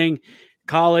and running.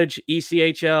 College,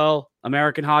 ECHL,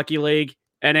 American Hockey League,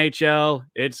 NHL.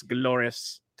 It's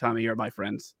glorious time of year, my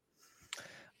friends.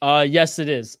 Yes, it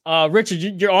is.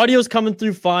 Richard, your audio's coming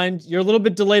through fine. You're a little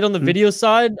bit delayed on the video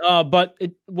side, but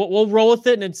we'll roll with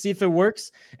it and see if it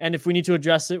works. And if we need to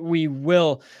address it, we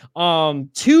will.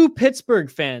 2 Pittsburgh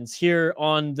fans here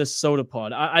on the Sota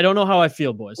Pod. I don't know how I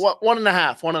feel, boys. What?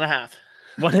 1.5.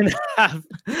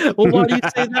 1.5. Well, why do you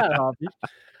say that, Hoppy?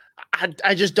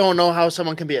 I just don't know how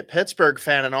someone can be a Pittsburgh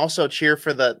fan and also cheer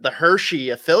for the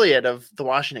Hershey affiliate of the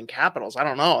Washington Capitals. I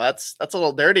don't know. That's a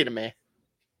little dirty to me.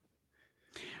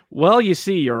 Well, you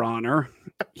see, Your Honor,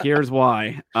 here's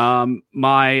why.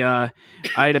 I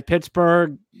had a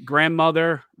Pittsburgh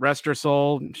grandmother, rest her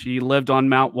soul. She lived on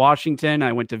Mount Washington.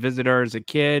 I went to visit her as a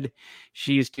kid.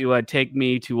 She used to take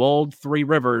me to Old Three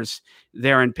Rivers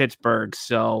there in Pittsburgh.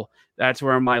 So that's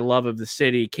where my love of the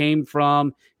city came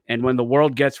from. And when the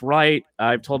world gets right,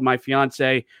 I've told my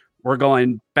fiance, we're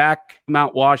going back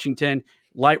Mount Washington,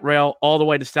 light rail all the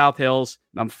way to South Hills.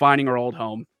 I'm finding her old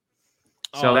home.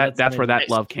 So that's where that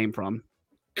love came from.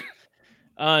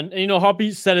 And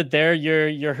Hoppy said it there.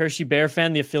 You're Hershey Bear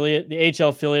fan, the AHL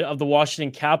affiliate of the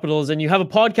Washington Capitals, and you have a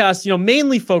podcast,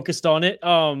 mainly focused on it,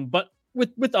 but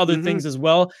with other things as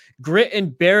well. Grit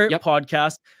and Bear It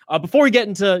podcast. Before we get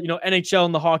into NHL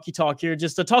and the hockey talk here,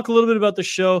 just to talk a little bit about the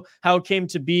show, how it came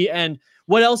to be, and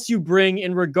what else you bring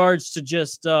in regards to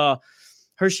just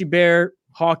Hershey Bear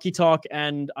hockey talk,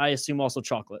 and I assume also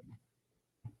chocolate.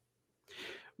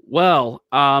 Well,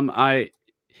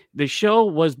 the show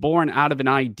was born out of an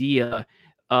idea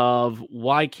of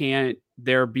why can't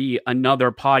there be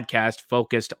another podcast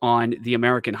focused on the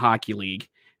American Hockey League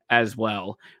as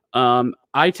well.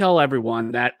 I tell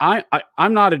everyone that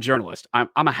I'm not a journalist. I'm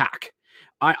a hack.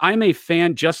 I'm a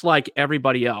fan just like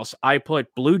everybody else. I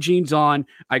put blue jeans on,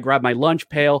 I grab my lunch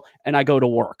pail, and I go to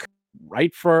work.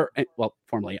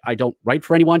 Formally, I don't write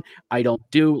for anyone. I don't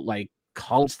do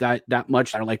calls that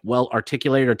much that are like well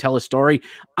articulated or tell a story.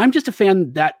 I'm just a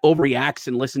fan that overreacts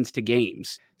and listens to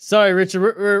games. Sorry, Richard.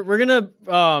 We're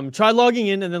gonna try logging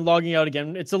in and then logging out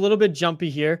again. It's a little bit jumpy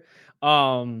here.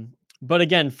 But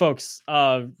again, folks,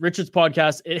 Richard's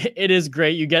podcast, it is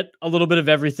great. You get a little bit of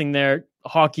everything there.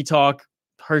 Hockey talk,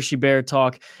 Hershey Bear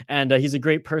talk, and he's a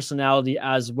great personality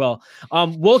as well.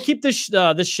 We'll keep this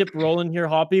ship rolling here,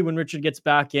 Hoppy. When Richard gets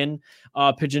back in,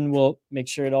 Pigeon will make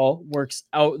sure it all works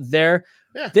out there.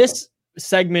 Yeah. This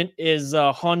segment is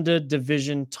Honda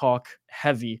division talk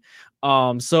heavy.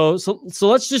 So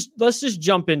let's just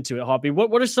jump into it, Hoppy.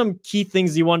 What are some key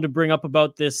things you wanted to bring up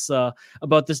about this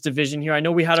division here? I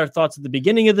know we had our thoughts at the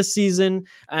beginning of the season,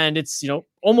 and it's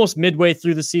almost midway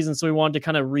through the season, so we wanted to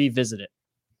kind of revisit it.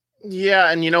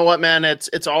 Yeah, and you know what, man?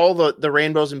 It's all the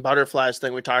rainbows and butterflies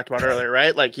thing we talked about earlier,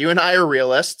 right? Like, you and I are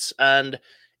realists, and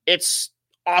it's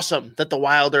awesome that the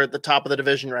Wild are at the top of the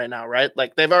division right now, right?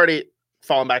 Like, they've already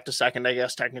fallen back to second, I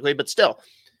guess, technically, but still,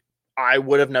 I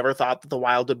would have never thought that the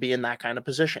Wild would be in that kind of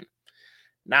position.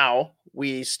 Now,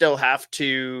 we still have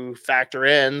to factor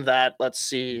in that, let's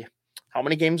see, how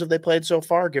many games have they played so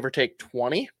far? Give or take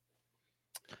 20?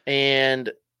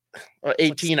 And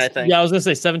 18, I think. Yeah, I was going to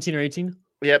say 17 or 18.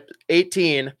 Yep,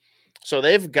 18. So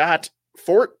they've got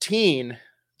 14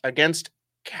 against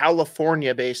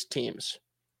California-based teams,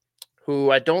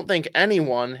 who I don't think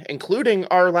anyone, including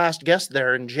our last guest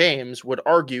there in James, would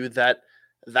argue that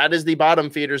is the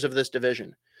bottom feeders of this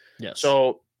division. Yes.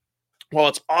 So, well,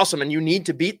 it's awesome, and you need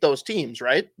to beat those teams,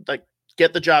 right? Like,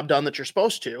 get the job done that you're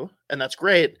supposed to, and that's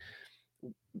great.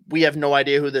 We have no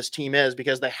idea who this team is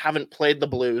because they haven't played the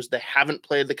Blues, they haven't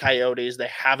played the Coyotes, they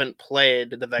haven't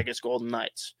played the Vegas Golden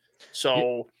Knights.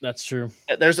 So that's true.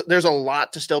 There's a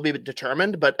lot to still be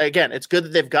determined, but again, it's good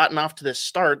that they've gotten off to this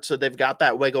start, so they've got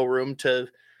that wiggle room to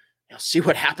see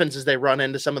what happens as they run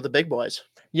into some of the big boys.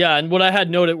 Yeah, and what I had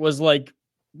noted was like,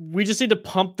 we just need to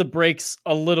pump the brakes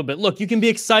a little bit. Look, you can be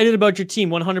excited about your team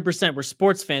 100%. We're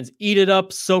sports fans. Eat it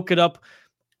up, soak it up,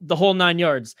 the whole 9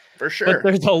 yards. For sure. But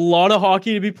there's a lot of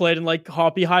hockey to be played, and like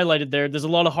Hoppy highlighted there's a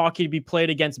lot of hockey to be played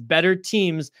against better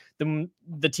teams than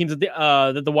the teams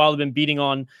that the Wild have been beating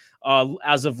on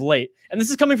as of late. And this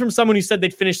is coming from someone who said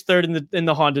they'd finish third in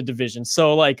the Honda division.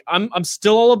 So like, I'm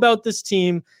still all about this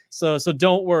team. So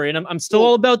don't worry. And I'm still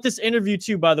all about this interview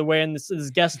too, by the way. And this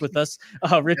is guest with us.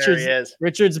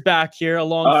 Richard's back here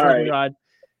along for the ride.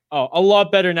 Oh, a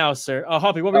lot better now, sir.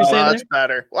 Hoppy, what were you saying? That's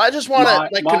better. Well, I just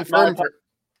want to confirm.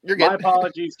 You're good. My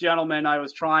apologies, gentlemen.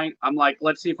 I'm like,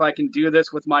 let's see if I can do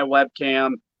this with my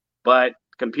webcam, but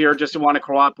computer just didn't want to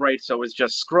cooperate. So it was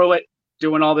just screw it,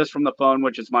 doing all this from the phone,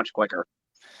 which is much quicker.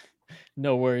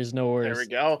 No worries. There we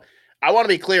go. I want to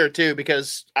be clear too,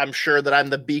 because I'm sure that I'm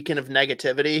the beacon of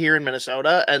negativity here in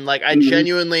Minnesota. And like, I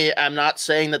genuinely am not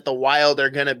saying that the Wild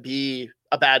are going to be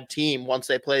a bad team once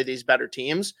they play these better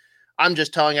teams. I'm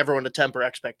just telling everyone to temper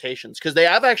expectations, because they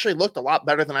have actually looked a lot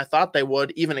better than I thought they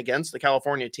would, even against the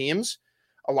California teams.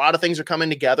 A lot of things are coming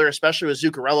together, especially with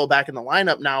Zuccarello back in the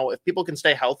lineup. Now, if people can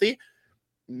stay healthy,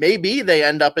 maybe they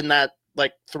end up in that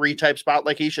like 3-type spot,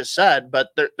 like Isha said, but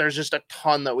there's just a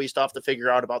ton that we still have to figure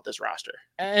out about this roster.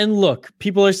 And look,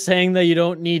 people are saying that you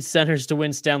don't need centers to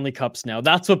win Stanley Cups now.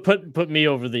 That's what put me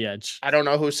over the edge. I don't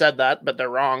know who said that, but they're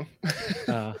wrong.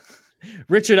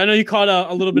 Richard, I know you caught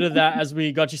a little bit of that as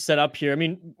we got you set up here. I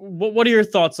mean, what are your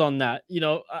thoughts on that?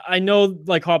 I know,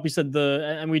 like Hoppy said,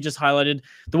 and we just highlighted,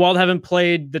 the Wild haven't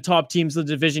played the top teams of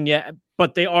the division yet,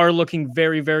 but they are looking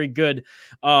very, very good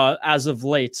as of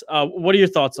late. What are your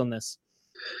thoughts on this?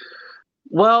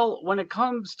 Well, when it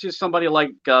comes to somebody like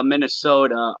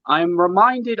Minnesota, I'm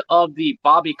reminded of the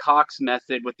Bobby Cox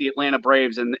method with the Atlanta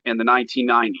Braves in the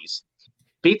 1990s.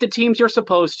 Beat the teams you're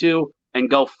supposed to and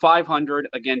go 500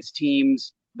 against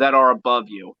teams that are above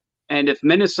you. And if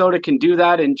Minnesota can do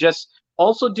that and just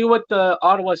also do what the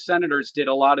Ottawa Senators did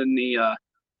a lot in the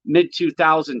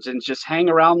mid-2000s and just hang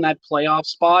around that playoff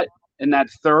spot in that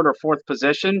third or fourth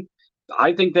position,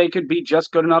 I think they could be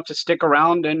just good enough to stick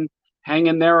around and hang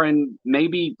in there and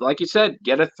maybe, like you said,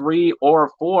 get a 3 or a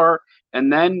 4,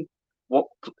 and then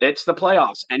it's the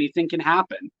playoffs. Anything can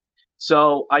happen.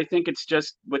 So I think it's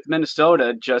just with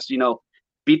Minnesota, just,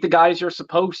 beat the guys you're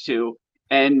supposed to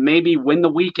and maybe win the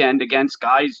weekend against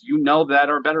guys that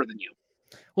are better than you.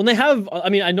 Well, they have,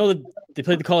 I know that they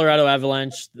played the Colorado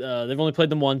Avalanche. They've only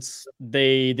played them once.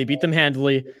 They beat them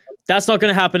handily. That's not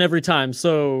going to happen every time.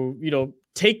 So,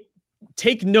 take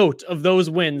note of those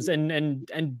wins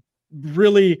and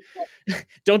really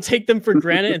don't take them for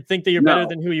granted and think that you're better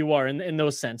than who you are in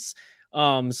those sense.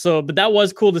 But that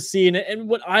was cool to see. And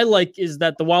what I like is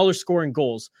that the Wild are scoring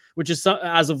goals, which is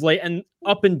as of late, and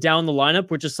up and down the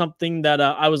lineup, which is something that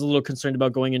I was a little concerned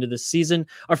about going into this season.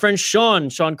 Our friend Sean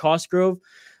Cosgrove,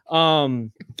 oh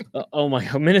my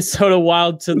God, Minnesota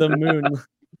Wild to the moon.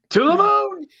 To the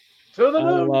moon. To the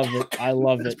moon. I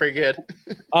love it. That's pretty good.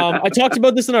 I talked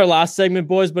about this in our last segment,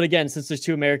 boys, but again, since there's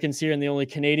 2 Americans here and the only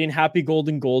Canadian, happy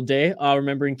Golden Goal Day.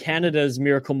 Remembering Canada's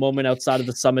miracle moment outside of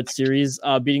the Summit Series,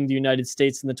 beating the United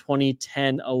States in the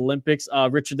 2010 Olympics.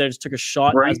 Richard there just took a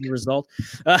shot as the result.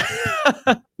 Boys,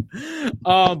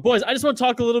 I just want to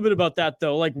talk a little bit about that,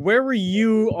 though. Like, where were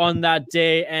you on that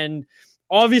day? And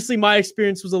obviously, my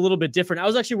experience was a little bit different. I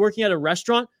was actually working at a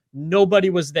restaurant. Nobody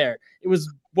was there. It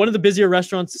was one of the busier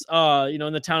restaurants,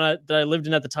 in the town that I lived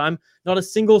in at the time. Not a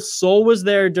single soul was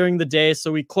there during the day.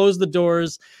 So we closed the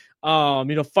doors,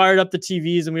 fired up the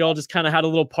TVs, and we all just kind of had a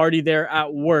little party there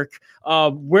at work.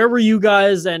 Where were you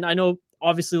guys? And I know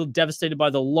obviously devastated by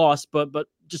the loss, but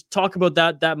just talk about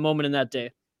that moment in that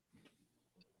day.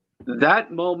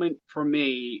 That moment for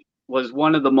me was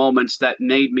one of the moments that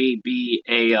made me be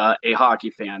a hockey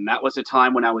fan. That was a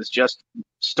time when I was just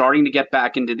starting to get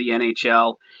back into the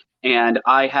NHL, and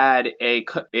I had a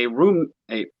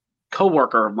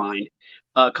coworker of mine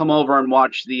come over and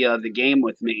watch the game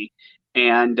with me,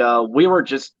 and we were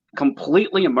just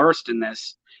completely immersed in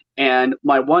this. And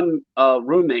my one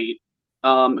roommate,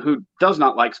 who does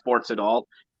not like sports at all,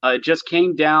 just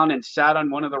came down and sat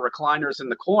on one of the recliners in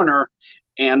the corner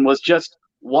and was just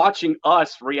watching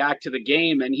us react to the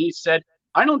game. And he said,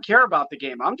 I don't care about the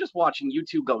game. I'm just watching you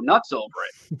two go nuts over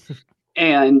it.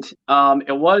 And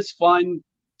it was fun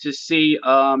to see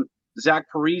Zach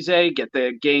Parise get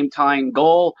the game tying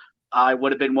goal. I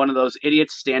would have been one of those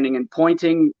idiots standing and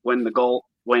pointing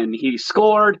when he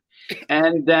scored.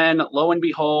 And then lo and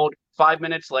behold, 5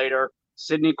 minutes later,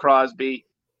 Sidney Crosby,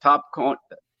 top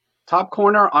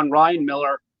corner on Ryan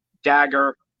Miller,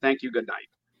 dagger. Thank you. Good night.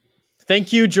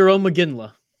 Thank you, Jerome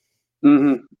McGinley.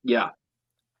 Mm-hmm. Yeah.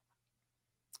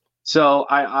 So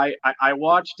I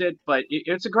watched it, but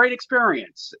it's a great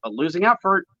experience. A losing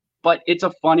effort, but it's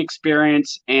a fun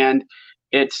experience, and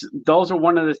those are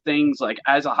one of the things. Like,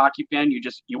 as a hockey fan,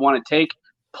 you want to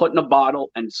put in a bottle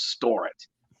and store it.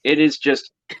 It is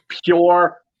just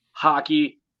pure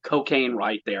hockey cocaine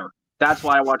right there. That's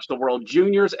why I watch the World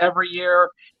Juniors every year.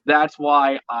 That's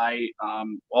why I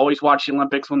always watch the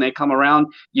Olympics when they come around.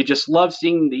 You just love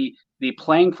seeing the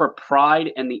playing for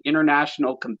pride and the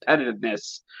international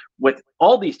competitiveness with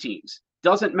all these teams.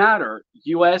 Doesn't matter.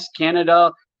 US,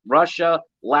 Canada, Russia,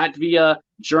 Latvia,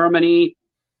 Germany,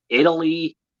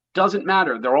 Italy. Doesn't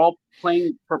matter. They're all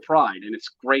playing for pride, and it's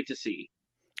great to see.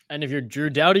 And if you're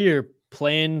Drew Doughty, you're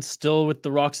playing still with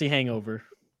the Roxy hangover.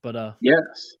 But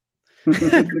yes.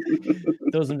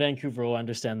 Those in Vancouver will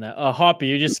understand that. Hoppy,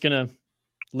 you're just gonna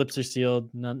lips are sealed.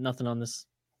 Nothing on this.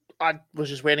 I was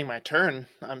just waiting my turn.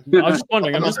 I was just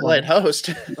wondering. I'm just playing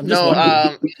host.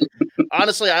 No,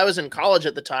 honestly, I was in college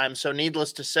at the time, so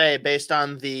needless to say, based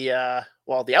on the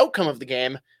outcome of the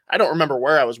game, I don't remember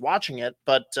where I was watching it,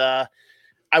 but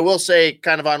I will say,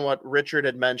 kind of on what Richard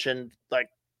had mentioned, like,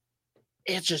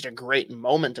 it's just a great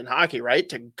moment in hockey, right?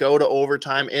 To go to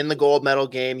overtime in the gold medal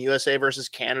game, USA versus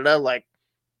Canada. Like,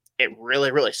 it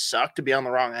really, really sucked to be on the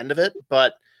wrong end of it,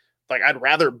 but like, I'd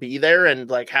rather be there and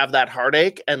like have that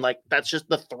heartache. And like, that's just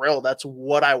the thrill. That's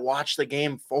what I watch the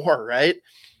game for, right?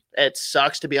 It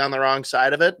sucks to be on the wrong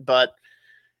side of it, but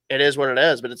it is what it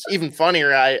is. But it's even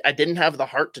funnier. I didn't have the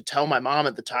heart to tell my mom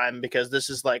at the time, because this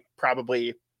is like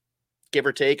probably give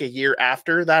or take a year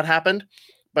after that happened.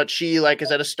 But she like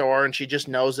is at a store and she just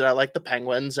knows that I like the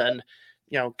Penguins, and,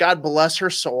 God bless her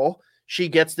soul, she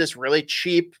gets this really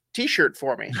cheap t-shirt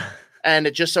for me. And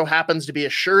it just so happens to be a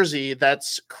jersey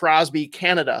that's Crosby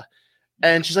Canada.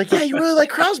 And she's like, yeah, you really like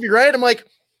Crosby, right? I'm like,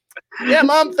 yeah,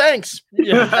 Mom, thanks.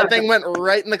 Yeah. That thing went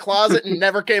right in the closet and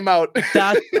never came out.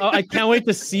 I can't wait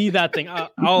to see that thing.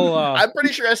 I'm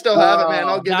pretty sure I still have it, man.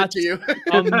 I'll give it to you.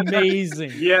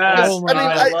 Amazing. Yes. Oh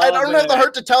I don't have the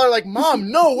heart to tell her, like,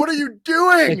 Mom, no, what are you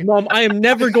doing? Like, Mom, I am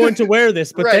never going to wear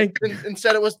this, but right.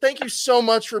 Instead it was, thank you so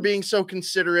much for being so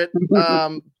considerate.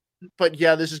 But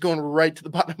yeah, this is going right to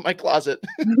the bottom of my closet.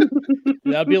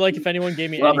 That'd be like if anyone gave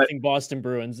me anything Boston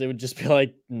Bruins, they would just be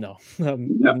like, no,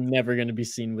 I'm never going to be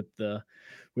seen with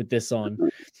this on.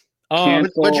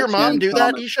 Would your mom do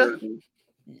that, Isha?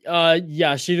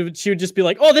 Yeah, she would just be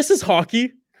like, oh, this is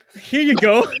hockey. Here you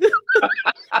go.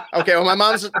 Okay, well, my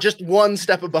mom's just one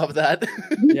step above that.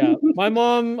 Yeah, my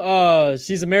mom,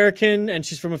 she's American, and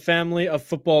she's from a family of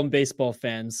football and baseball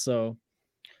fans. So,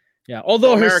 yeah,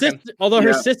 although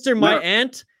her sister, my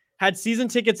aunt, had season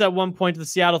tickets at one point to the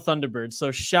Seattle Thunderbirds. So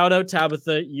shout out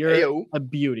Tabitha, you're Heyo. a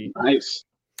beauty. Nice.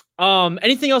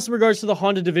 Anything else in regards to the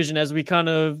Honda division as we kind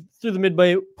of through the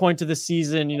midway point of the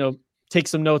season, take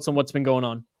some notes on what's been going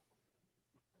on?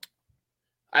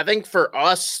 I think for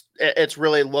us, it's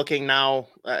really looking now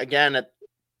again at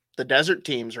the desert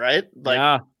teams, right?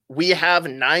 Like we have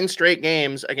 9 straight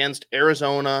games against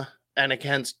Arizona and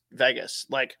against Vegas,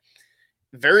 like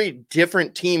very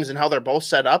different teams and how they're both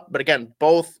set up. But again,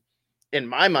 both in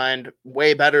my mind,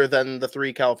 way better than the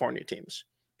 3 California teams.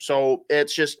 So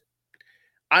it's just,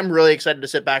 I'm really excited to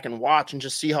sit back and watch and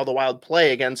just see how the Wild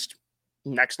play against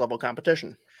next level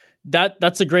competition.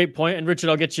 That's a great point. And Richard,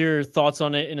 I'll get your thoughts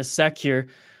on it in a sec here.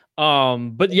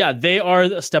 But yeah, they are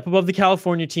a step above the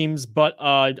California teams, but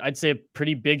I'd say a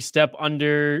pretty big step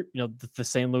under, the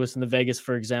St. Louis and the Vegas,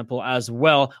 for example, as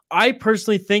well. I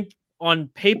personally think on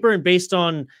paper and based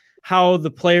on how the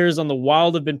players on the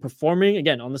Wild have been performing,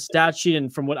 again, on the stat sheet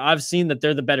and from what I've seen, that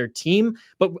they're the better team.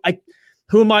 But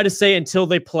who am I to say until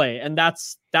they play? And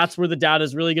that's where the data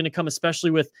is really going to come, especially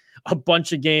with a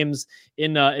bunch of games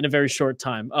in a very short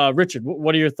time. Richard,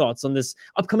 what are your thoughts on this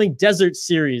upcoming desert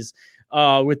series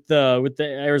with the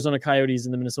Arizona Coyotes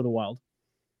and the Minnesota Wild?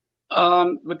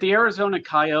 With the Arizona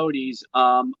Coyotes,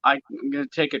 I'm going to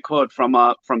take a quote from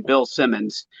Bill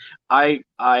Simmons. I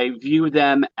view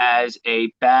them as a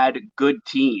bad good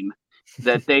team.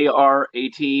 That they are a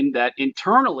team that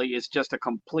internally is just a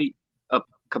complete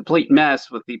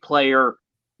mess with the player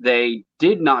they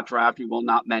did not draft. We will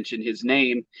not mention his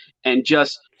name, and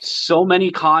just so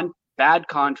many bad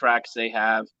contracts they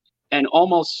have, and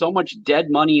almost so much dead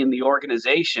money in the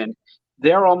organization.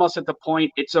 They're almost at the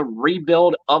point it's a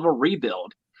rebuild of a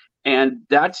rebuild. And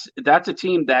that's a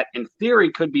team that in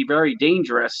theory could be very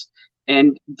dangerous.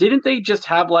 And didn't they just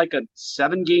have like a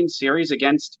 7-game series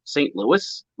against St.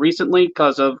 Louis recently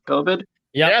because of COVID?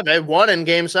 Yeah, they won in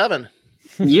Game 7.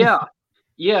 Yeah.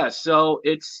 So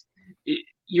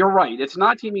you're right. It's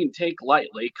not a team you can take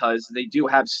lightly because they do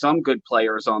have some good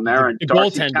players on there. And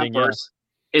Darcy Kemper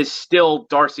is still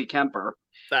Darcy Kemper.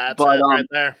 That's it right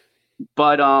there.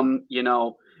 But I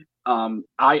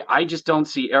just don't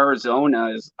see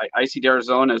Arizona as I see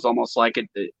Arizona as almost like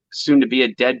soon to be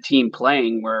a dead team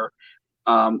playing where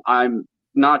I'm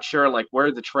not sure like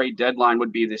where the trade deadline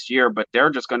would be this year, but they're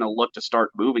just going to look to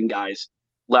start moving guys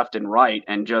left and right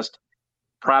and just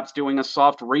perhaps doing a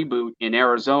soft reboot in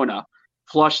Arizona,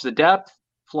 flush the depth,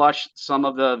 flush some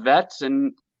of the vets,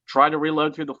 and try to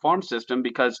reload through the farm system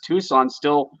because Tucson's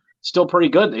still pretty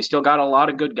good. They still got a lot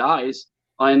of good guys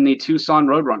in the Tucson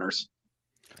Roadrunners.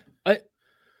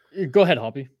 Go ahead,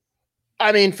 Hoppy.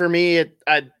 I mean, for me,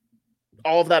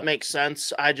 all of that makes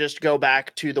sense. I just go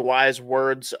back to the wise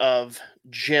words of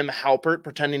Jim Halpert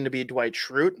pretending to be Dwight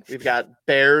Schrute. We've got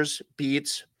Bears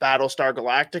beats Battlestar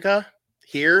Galactica.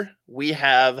 Here we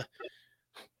have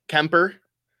Kemper,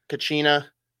 Kachina,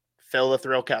 Phil the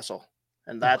Thrill Kessel,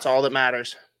 and that's all that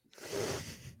matters.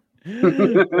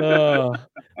 Oh,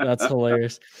 that's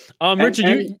hilarious.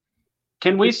 Richard,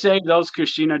 can we say those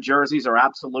Kushina jerseys are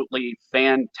absolutely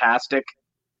fantastic?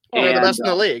 They're the best in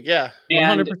the league, yeah.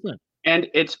 100%. And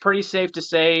it's pretty safe to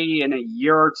say in a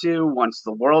year or two, once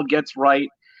the world gets right,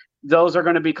 those are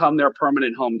going to become their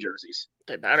permanent home jerseys.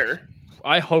 They better.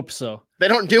 I hope so. They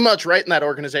don't do much right in that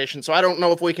organization, so I don't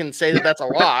know if we can say that that's a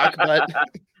lock, but...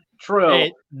 True.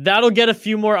 Hey, that'll get a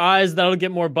few more eyes. That'll get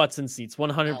more butts in seats.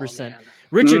 100%.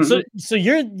 Richard, so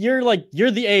you're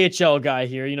the AHL guy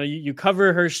here. You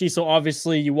cover Hershey, so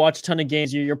obviously you watch a ton of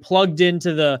games. You're plugged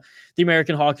into the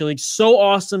American Hockey League. So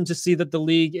awesome to see that the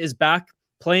league is back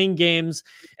playing games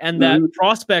and that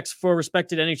prospects for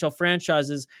respected NHL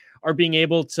franchises are being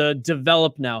able to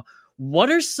develop now.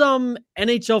 What are some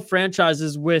NHL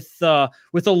franchises with a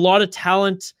lot of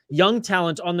talent, young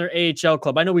talent on their AHL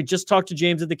club? I know we just talked to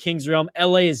James at the Kings Realm.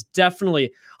 LA is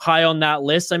definitely high on that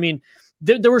list. I mean,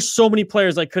 there were so many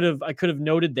players I could have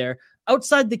noted there.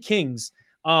 Outside the Kings,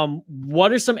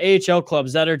 what are some AHL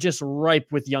clubs that are just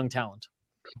ripe with young talent?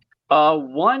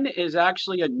 One is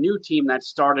actually a new team that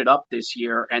started up this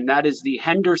year, and that is the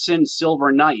Henderson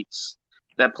Silver Knights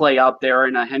that play out there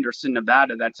in Henderson,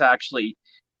 Nevada.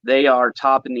 They are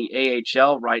top in the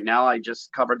AHL right now. I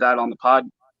just covered that on the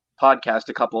podcast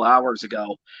a couple hours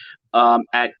ago.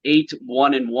 At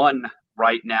 8-1-1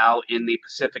 right now in the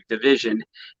Pacific Division,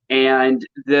 and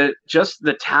the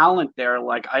talent there,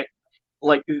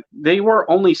 they were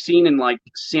only seen in like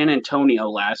San Antonio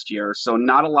last year, so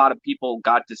not a lot of people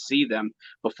got to see them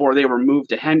before they were moved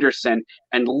to Henderson.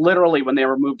 And literally, when they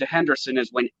were moved to Henderson, is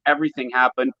when everything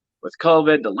happened with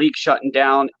COVID, the league shutting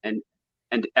down, and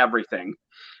everything.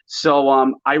 So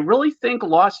I really think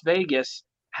Las Vegas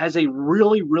has a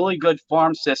really, really good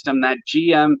farm system that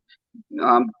GM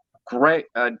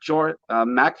George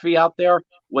McAfee out there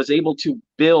was able to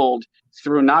build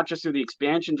through not just through the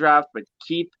expansion draft, but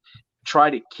try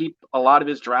to keep a lot of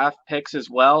his draft picks as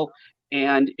well.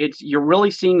 And you're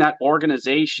really seeing that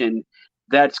organization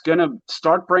that's going to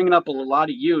start bringing up a lot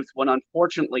of youth when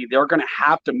unfortunately they're going to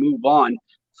have to move on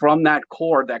from that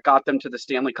core that got them to the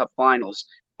Stanley Cup Finals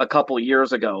a couple of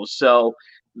years ago. So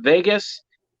Vegas,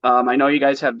 I know you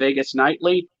guys have Vegas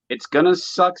nightly. It's going to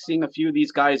suck seeing a few of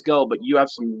these guys go, but you have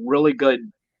some really good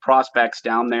prospects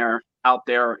out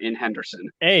there in Henderson.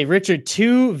 Hey, Richard,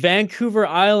 2 Vancouver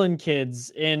Island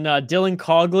kids in Dylan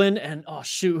Coughlin and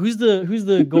who's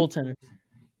the goaltender?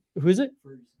 Who is it?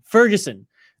 Ferguson.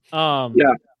 Yeah.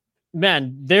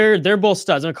 Man, they're both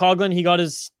studs. And Coughlin, he got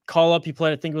his call up. He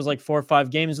played, I think it was like 4 or 5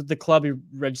 games with the club. He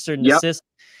registered an assist.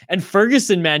 And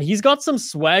Ferguson, man, he's got some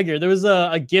swagger. There was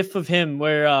a gif of him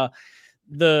where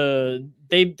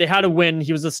they had a win.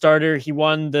 He was a starter. He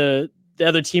won. The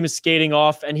other team is skating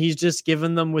off, and he's just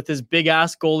giving them with his big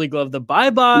ass goalie glove the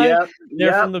bye-bye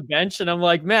from the bench. And I'm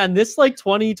like, man, this like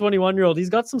 20, 21-year-old, he's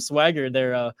got some swagger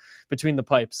there between the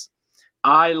pipes.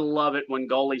 I love it when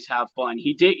goalies have fun.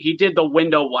 He did the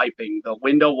window wiping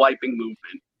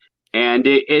movement, and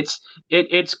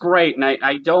it's great. And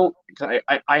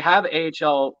I have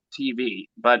AHL TV,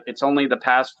 but it's only the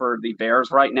pass for the Bears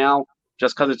right now,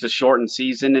 just because it's a shortened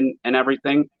season and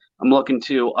everything. I'm looking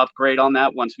to upgrade on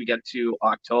that once we get to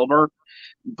October.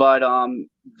 But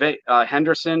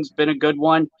Henderson's been a good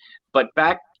one. But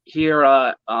back here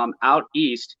out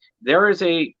east, there is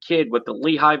a kid with the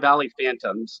Lehigh Valley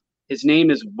Phantoms. His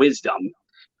name is Wisdom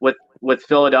with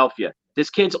Philadelphia. This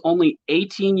kid's only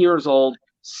 18 years old,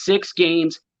 6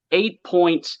 games, 8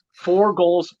 points, 4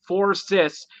 goals, 4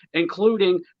 assists,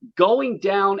 including going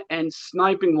down and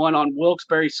sniping one on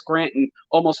Wilkes-Barre Scranton,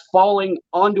 almost falling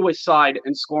onto his side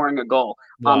and scoring a goal.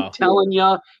 Wow. I'm telling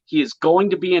you, he is going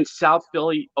to be in South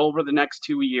Philly over the next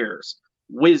 2 years.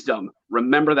 Wisdom,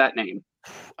 remember that name.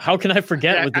 How can I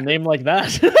forget with a name like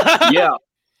that?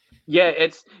 Yeah,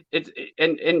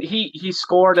 and he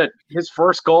scored his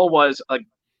first goal was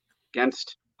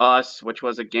against us, which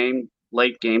was a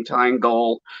late game tying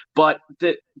goal. But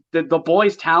the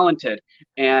boy's talented,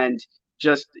 and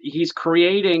just he's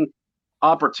creating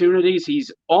opportunities.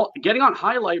 He's getting on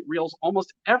highlight reels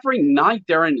almost every night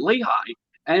there in Lehigh.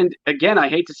 And again, I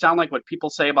hate to sound like what people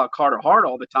say about Carter Hart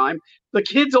all the time. The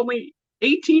kid's only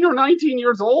 18 or 19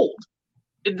 years old.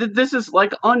 This is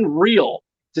like unreal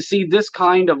to see this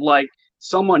kind of like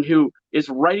someone who is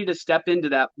ready to step into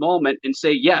that moment and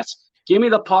say, yes, give me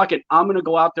the puck and I'm going to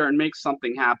go out there and make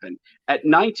something happen. At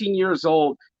 19 years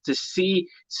old, to see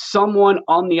someone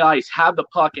on the ice have the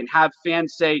puck and have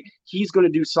fans say he's going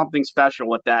to do something special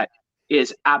with that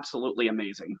is absolutely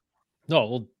amazing. No,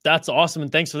 well, that's awesome.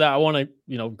 And thanks for that. I want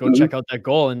to, go check out that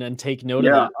goal and take note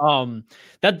of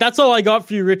that. That's all I got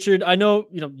for you, Richard. I know,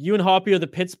 you and Hoppy are the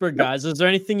Pittsburgh guys. Is there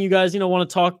anything you guys, want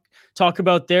to talk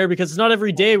about there? Because it's not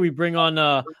every day we bring on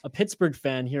a Pittsburgh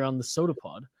fan here on the Sota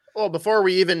Pod. Well, before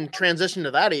we even transition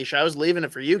to that, Ish, I was leaving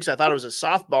it for you because I thought it was a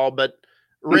softball. But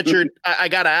Richard, I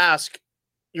got to ask,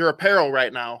 your apparel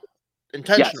right now,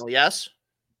 intentional, yes?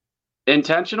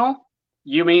 Intentional?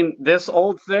 You mean this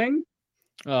old thing?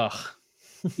 Ugh.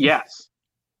 Yes.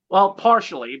 Well,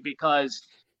 partially because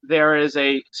there is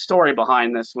a story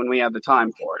behind this when we have the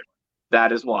time for it.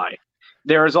 That is why.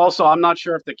 There is also, I'm not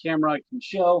sure if the camera can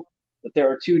show, but there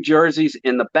are 2 jerseys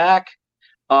in the back.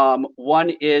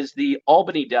 One is the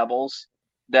Albany Devils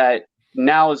that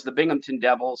now is the Binghamton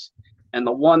Devils. And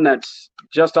the one that's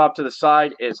just off to the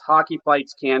side is Hockey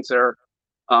Fights Cancer.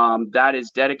 That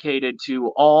is dedicated to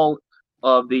all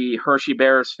of the Hershey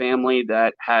Bears family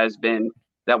that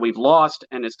we've lost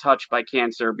and is touched by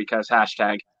cancer because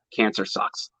 #cancer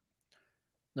sucks.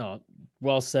 No,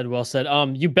 well said.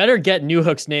 You better get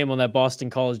Newhook's name on that Boston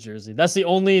College jersey. That's the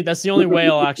only way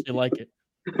I'll actually like it.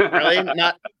 Really?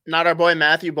 Not our boy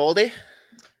Matthew Boldy?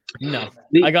 No.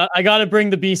 I got to bring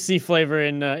the BC flavor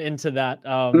into that.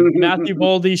 Matthew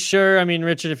Boldy, sure. I mean,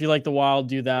 Richard, if you like the Wild,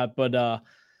 do that. But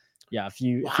yeah, if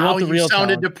you want the real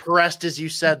sounded talent. Depressed as you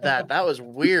said that. That was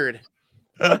weird.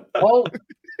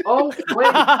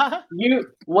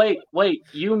 Wait.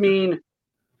 You mean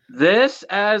this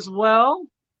as well?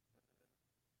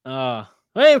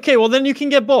 Hey, okay. Well, then you can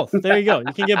get both. There you go.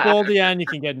 You can get Boldy and you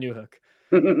can get Newhook.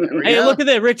 Hey, look at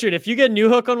that, Richard. If you get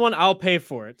Newhook on one, I'll pay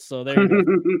for it. So there you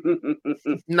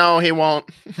go. No, he won't.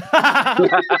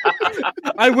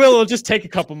 I will. It'll just take a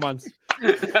couple months.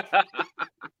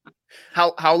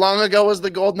 How long ago was the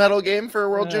gold medal game for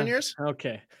World Juniors?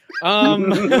 Okay.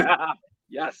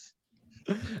 Yes.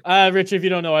 Richard, if you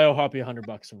don't know, I owe Hoppy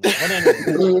 $100 from that. But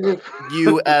anyway,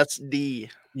 USD.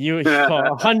 you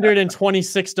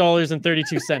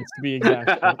 $126.32 to be exact.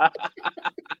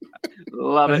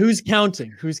 Love it. Who's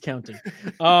counting?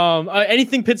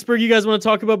 Anything Pittsburgh you guys want to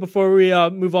talk about before we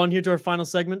move on here to our final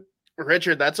segment?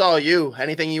 Richard, that's all you.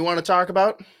 Anything you want to talk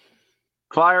about?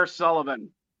 Fire Sullivan.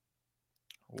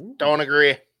 Don't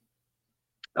agree.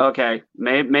 Okay,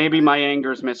 maybe my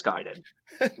anger's misguided.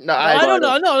 No, I don't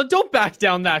know. No, don't back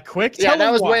down that quick. Yeah,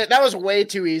 Tell that was way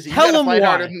too easy. Tell you gotta him fight why.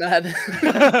 harder than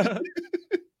that.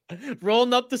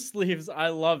 Rolling up the sleeves. I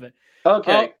love it.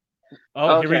 Okay.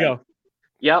 Here we go.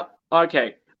 Yep.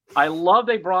 Okay. I love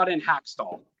they brought in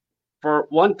Hackstall. For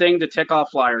one thing, to tick off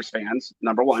Flyers fans,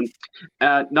 number one.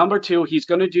 Number two, he's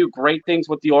going to do great things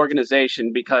with the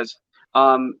organization because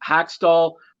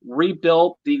Hackstall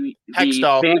rebuilt the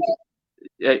Hackstall.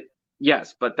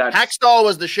 Yes, but that's Hackstall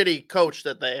was the shitty coach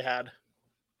that they had.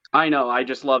 I know. I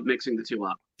just love mixing the two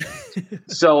up.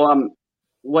 So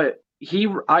what he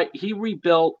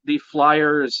rebuilt the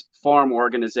Flyers farm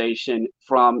organization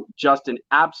from just an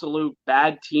absolute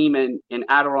bad team in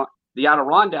the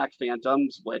Adirondack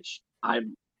Phantoms, which I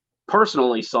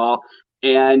personally saw,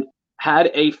 and had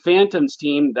a Phantoms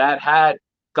team that had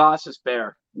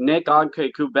Gossesbear, Nick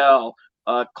Anke-Kubel,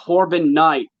 Corbin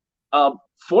Knight.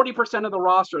 40% of the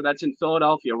roster that's in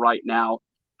Philadelphia right now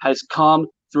has come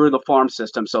through the farm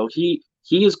system. So he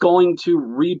is going to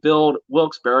rebuild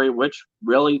Wilkes-Barre, which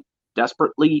really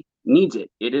desperately needs it.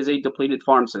 It is a depleted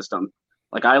farm system.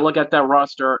 Like, I look at that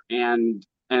roster and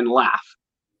laugh.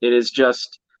 It is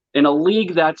just in a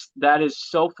league that is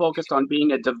so focused on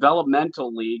being a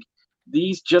developmental league.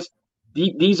 These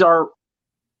are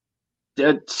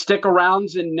stick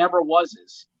arounds and never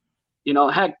wases. You know,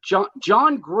 heck,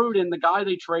 John Gruden, the guy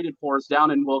they traded for, is down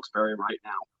in Wilkes-Barre right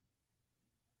now,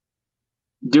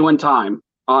 doing time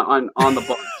on the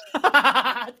books.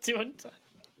 Doing time.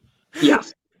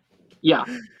 Yes. Yeah.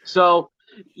 So,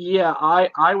 yeah,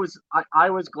 I was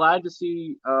glad to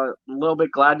see a little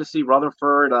bit glad to see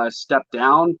Rutherford step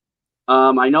down.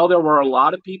 I know there were a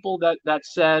lot of people that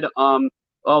said, "Oh,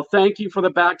 thank you for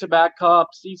the back-to-back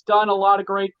cups. He's done a lot of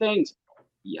great things."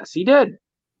 Yes, he did.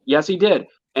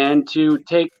 And to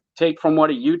take from what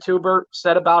a YouTuber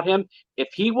said about him, if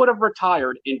he would have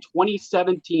retired in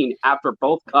 2017 after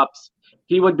both cups,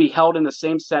 he would be held in the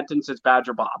same sentence as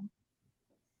Badger Bob.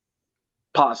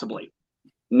 Possibly.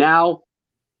 Now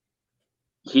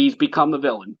he's become the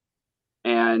villain.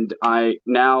 And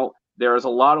now there is a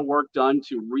lot of work done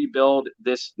to rebuild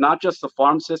this, not just the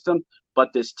farm system,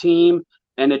 but this team.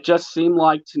 And it just seemed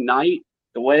like tonight,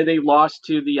 the way they lost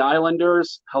to the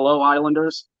Islanders, hello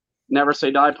Islanders, Never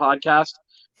Say Die podcast,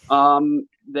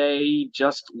 they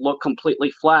just look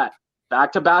completely flat.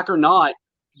 Back-to-back or not,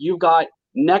 you got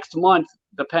next month,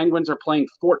 the Penguins are playing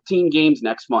 14 games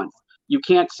next month. You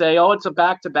can't say, oh, it's a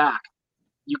back-to-back.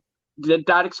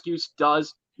 That excuse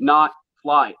does not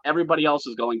fly. Everybody else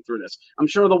is going through this. I'm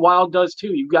sure the Wild does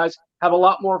too. You guys have a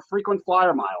lot more frequent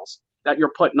flyer miles that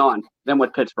you're putting on than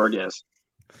what Pittsburgh is.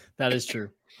 That is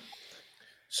true.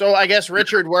 So I guess,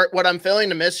 Richard, what I'm failing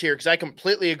to miss here, because I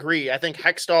completely agree. I think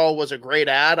Hextall was a great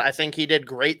ad. I think he did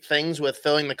great things with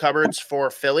filling the cupboards for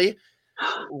Philly.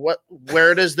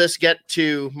 Where does this get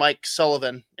to Mike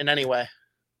Sullivan in any way?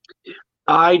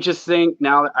 I just think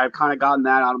now that I've kind of gotten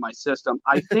that out of my system,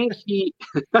 I think he.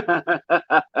 It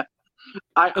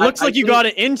looks like you got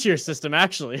it into your system,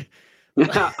 actually.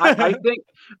 I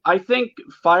think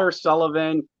Fire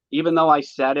Sullivan, even though I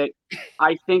said it,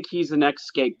 I think he's the next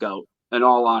scapegoat. In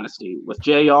all honesty, with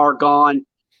JR gone,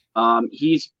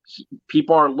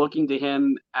 people are looking to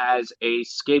him as a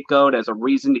scapegoat, as a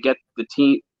reason to get the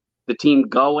team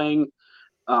going.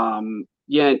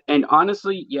 Yeah, and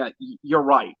honestly, yeah, you're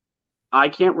right. I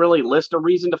can't really list a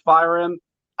reason to fire him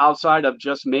outside of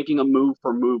just making a move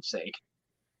for move's sake.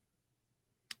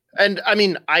 And I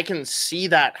mean, I can see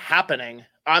that happening.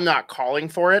 I'm not calling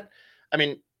for it. I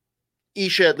mean,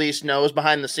 Isha at least knows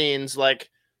behind the scenes, like,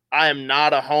 I am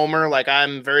not a homer. Like,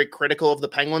 I'm very critical of the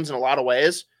Penguins in a lot of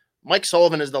ways. Mike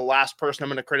Sullivan is the last person I'm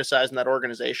going to criticize in that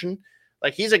organization.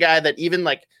 Like, he's a guy that even,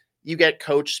 like, you get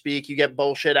coach speak, you get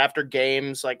bullshit after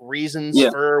games, like reasons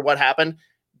for what happened.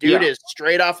 Dude is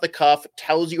straight off the cuff,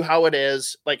 tells you how it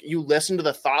is. Like, you listen to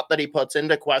the thought that he puts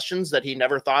into questions that he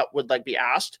never thought would, like, be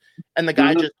asked. And the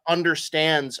guy just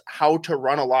understands how to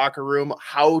run a locker room,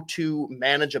 how to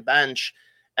manage a bench.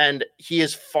 And he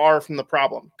is far from the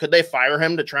problem. Could they fire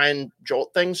him to try and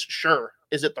jolt things? Sure.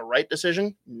 Is it the right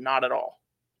decision? Not at all.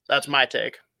 That's my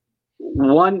take.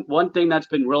 One thing that's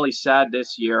been really sad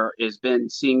this year has been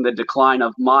seeing the decline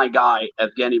of my guy,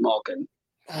 Evgeny Malkin.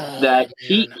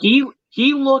 He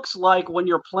He looks like when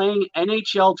you're playing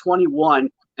NHL 21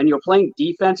 and you're playing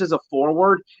defense as a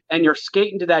forward and you're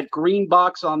skating to that green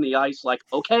box on the ice like,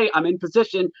 okay, I'm in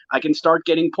position. I can start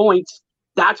getting points.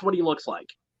 That's what he looks like.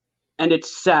 And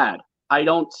it's sad. I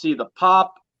don't see the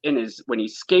pop in his when he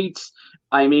skates.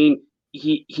 I mean,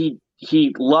 he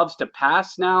loves to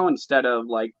pass now instead of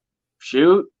like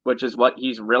shoot, which is what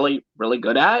he's really, really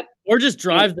good at. Or just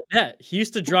drive the net. He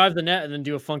used to drive the net and then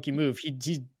do a funky move.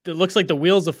 It looks like the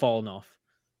wheels have fallen off.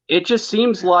 It just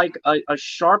seems like a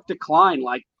sharp decline,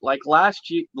 like last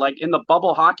year, like in the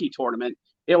bubble hockey tournament.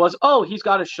 It was, oh, he's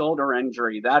got a shoulder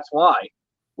injury. That's why.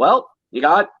 Well, he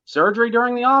got surgery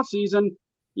during the offseason.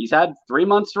 He's had 3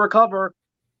 months to recover.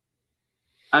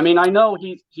 I mean, I know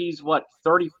he's what,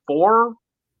 34,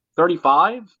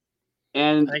 35?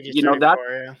 And, I think he's you know, that.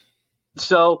 yeah.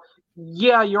 So,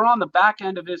 yeah, you're on the back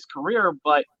end of his career,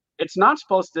 but it's not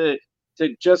supposed to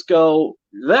just go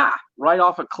right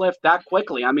off a cliff that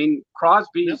quickly. I mean,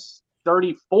 Crosby's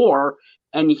 34,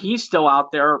 and he's still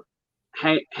out there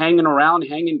hanging around,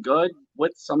 hanging good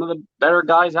with some of the better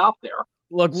guys out there.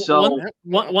 Look, so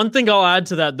one thing I'll add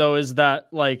to that, though, is that,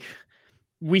 like,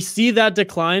 we see that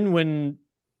decline when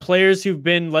players who've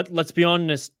been, let's be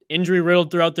honest,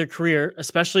 injury-riddled throughout their career,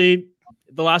 especially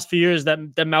the last few years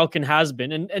that Malkin has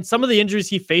been. And some of the injuries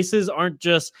he faces aren't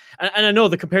just, and I know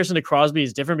the comparison to Crosby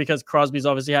is different because Crosby's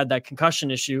obviously had that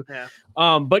concussion issue.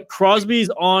 Yeah. But Crosby's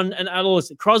on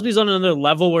another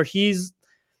level where his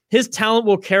talent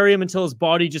will carry him until his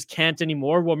body just can't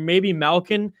anymore. Well, maybe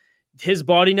Malkin, his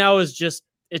body now is just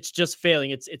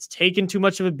failing. It's taken too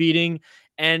much of a beating,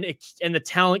 and the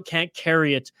talent can't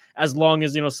carry it as long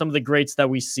as, you know, some of the greats that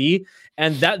we see.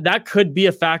 And that could be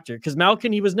a factor, because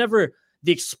Malkin, he was never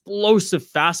the explosive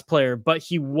fast player, but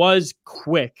he was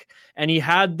quick and he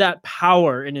had that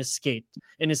power in his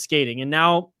skating. And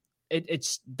now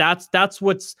that's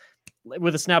what's,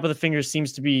 with a snap of the fingers,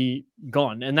 seems to be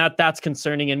gone. And that's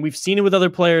concerning. And we've seen it with other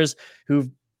players who've,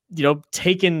 you know,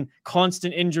 taken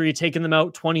constant injury, taken them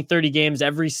out 20, 30 games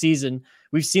every season.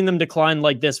 We've seen them decline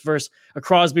like this versus a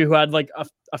Crosby who had like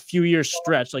a few years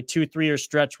stretch, like 2-3 year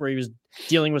stretch where he was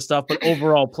dealing with stuff, but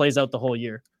overall plays out the whole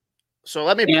year. So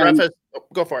let me preface.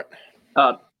 Go for it.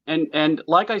 And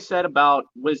like I said about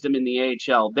wisdom in the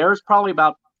AHL, there's probably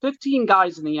about 15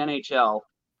 guys in the NHL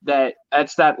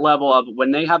that's that level of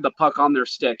when they have the puck on their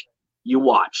stick, you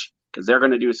watch because they're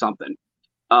going to do something.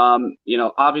 You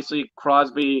know, obviously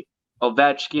Crosby,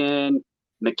 Ovechkin,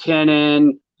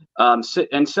 McKinnon,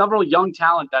 and several young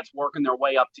talent that's working their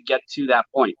way up to get to that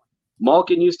point.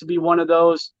 Malkin used to be one of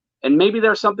those, and maybe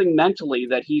there's something mentally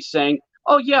that he's saying,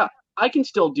 oh yeah, I can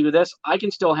still do this. I can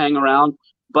still hang around,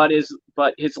 but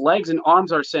his legs and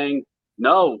arms are saying,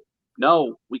 no,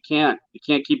 we can't. We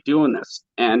can't keep doing this.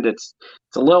 And it's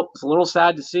a little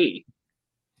sad to see.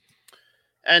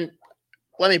 And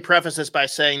let me preface this by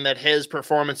saying that his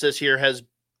performance this year has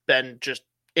been just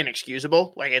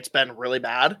inexcusable. Like, it's been really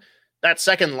bad. That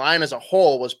second line as a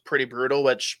whole was pretty brutal,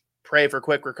 which pray for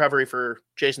quick recovery for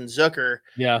Jason Zucker.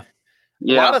 Yeah.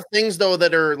 A lot of things, though,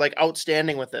 that are like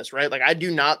outstanding with this, right? Like, I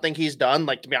do not think he's done.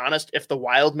 Like, to be honest, if the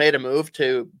Wild made a move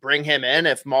to bring him in,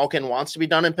 if Malkin wants to be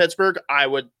done in Pittsburgh, I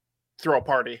would throw a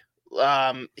party.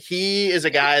 He is a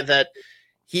guy that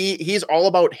he's all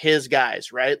about his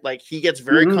guys, right? Like, he gets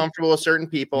very comfortable with certain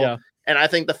people. Yeah. And I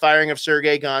think the firing of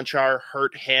Sergei Gonchar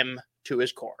hurt him to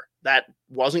his core. That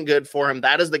wasn't good for him.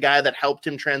 That is the guy that helped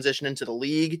him transition into the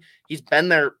league. He's been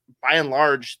there by and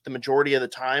large the majority of the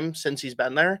time since he's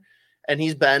been there. And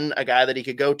he's been a guy that he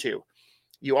could go to.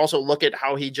 You also look at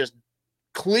how he just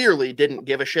clearly didn't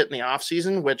give a shit in the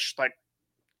offseason, which, like,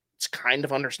 it's kind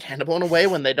of understandable in a way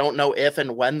when they don't know if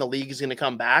and when the league is going to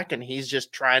come back, and he's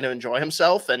just trying to enjoy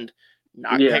himself and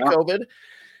not get COVID.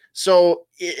 So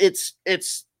it's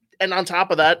and on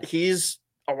top of that, he's,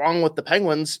 along with the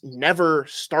Penguins, never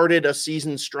started a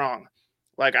season strong.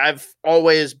 Like, I've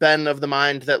always been of the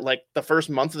mind that, like, the first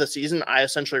month of the season, I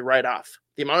essentially write off.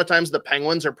 The amount of times the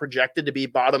Penguins are projected to be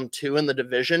bottom 2 in the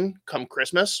division come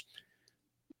Christmas,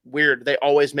 weird. They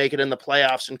always make it in the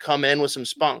playoffs and come in with some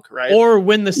spunk, right? Or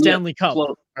win the Stanley Cup.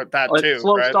 Slow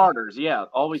starters, yeah.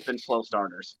 Always been slow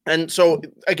starters. And so,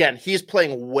 again, he's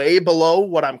playing way below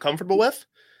what I'm comfortable with,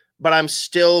 but I'm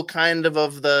still kind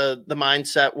of the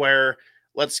mindset where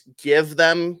let's give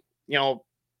them, you know,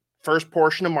 first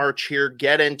portion of March here,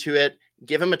 get into it,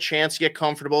 give him a chance to get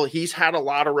comfortable. He's had a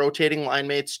lot of rotating line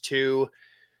mates too.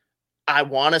 I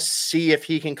want to see if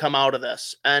he can come out of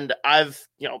this. And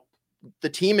the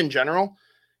team in general,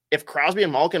 if Crosby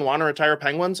and Malkin want to retire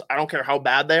Penguins, I don't care how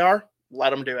bad they are, let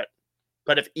them do it.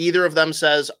 But if either of them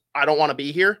says, I don't want to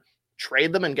be here,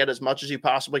 trade them and get as much as you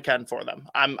possibly can for them.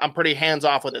 I'm pretty hands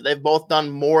off with it. They've both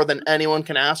done more than anyone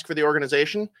can ask for the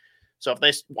organization. So if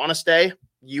they want to stay,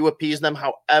 you appease them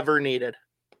however needed.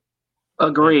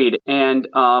 Agreed. And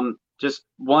just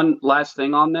one last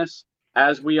thing on this.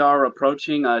 As we are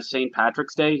approaching St.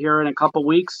 Patrick's Day here in a couple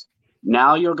weeks,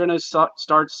 now you're going to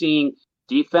start seeing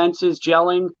defenses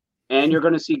gelling, and you're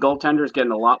going to see goaltenders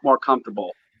getting a lot more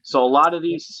comfortable. So a lot of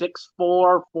these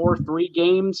 6-4, 4-3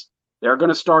 games, they're going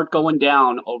to start going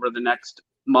down over the next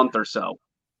month or so.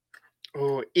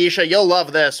 Oh, Isha, you'll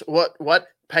love this. What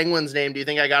Penguins name do you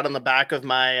think I got on the back of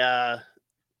my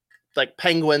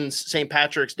Penguins St.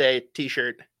 Patrick's Day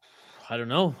t-shirt? I don't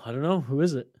know. Who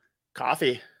is it?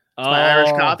 Coffee. It's my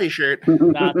Irish coffee shirt.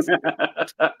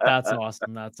 That's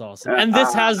awesome. That's awesome. And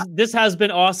this has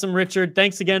been awesome, Richard.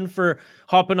 Thanks again for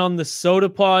hopping on the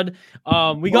Sota Pod.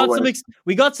 We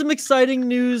got some exciting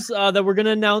news that we're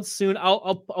gonna announce soon.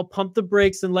 I'll pump the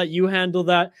brakes and let you handle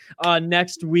that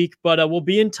next week. But we'll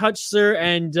be in touch, sir.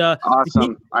 And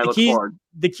awesome. I look forward.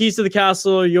 The keys to the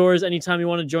castle are yours. Anytime you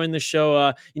want to join the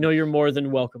show, you're more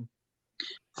than welcome.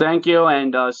 Thank you.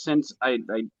 And since I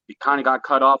kind of got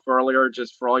cut off earlier,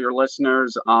 just for all your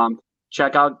listeners,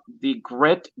 check out the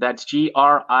Grit, that's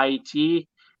GRIT,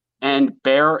 and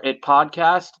Bear It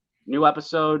podcast. New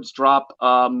episodes drop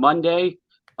Monday.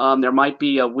 There might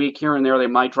be a week here and there. They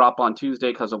might drop on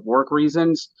Tuesday because of work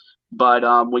reasons. But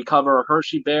we cover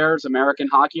Hershey Bears, American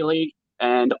Hockey League,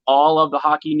 and all of the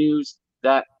hockey news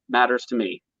that matters to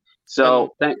me.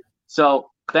 So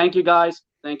thank you guys.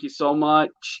 Thank you so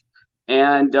much.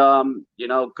 And,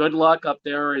 good luck up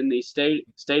there in the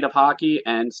state of hockey,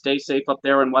 and stay safe up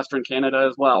there in Western Canada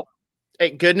as well. Hey,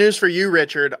 good news for you,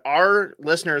 Richard. Our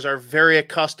listeners are very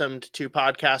accustomed to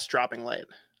podcasts dropping late,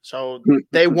 so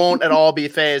they won't at all be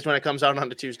phased when it comes out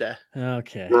on a Tuesday.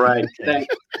 Okay. Right. Okay.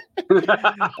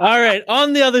 All right.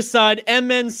 On the other side,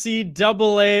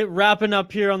 MNCAA wrapping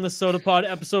up here on the Sota Pod,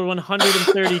 episode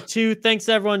 132. Thanks,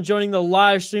 everyone, joining the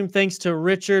live stream. Thanks to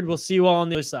Richard. We'll see you all on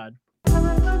the other side.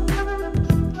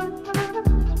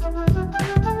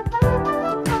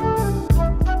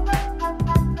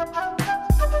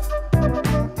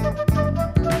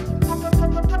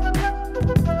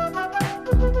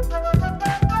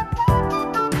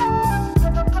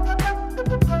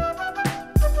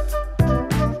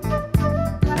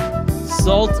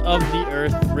 Salt of the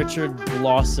Earth, Richard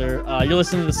Blosser. You're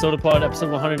listening to the Sota Pod,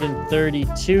 episode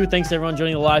 132. Thanks to everyone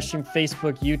joining the live stream,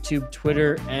 Facebook, YouTube,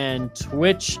 Twitter, and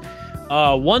Twitch.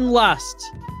 One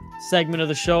last segment of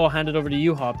the show. I'll hand it over to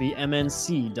you, Hoppy.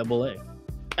 MNCAA.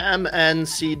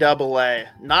 MNCAA.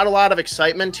 Not a lot of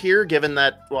excitement here, given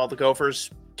that, the Gophers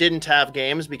didn't have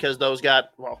games because those got,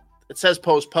 it says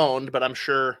postponed, but I'm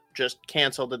sure just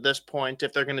canceled at this point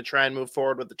if they're going to try and move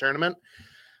forward with the tournament.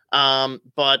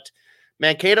 But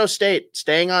Mankato State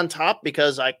staying on top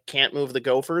because I can't move the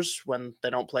Gophers when they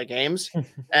don't play games.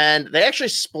 And they actually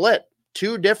split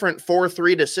 2 different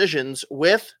 4-3 decisions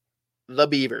with the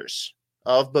Beavers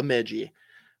of Bemidji,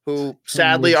 who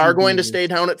sadly are going to stay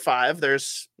down at 5.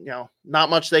 There's, not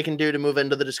much they can do to move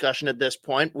into the discussion at this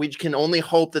point. We can only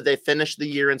hope that they finish the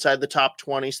year inside the top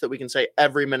 20 so that we can say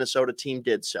every Minnesota team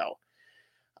did so.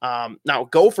 Now,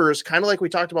 Gophers, kind of like we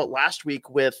talked about last week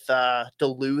with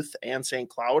Duluth and St.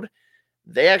 Cloud,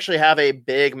 they actually have a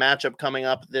big matchup coming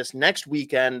up this next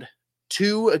weekend,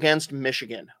 2 against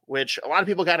Michigan, which a lot of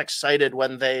people got excited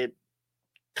when they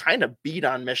kind of beat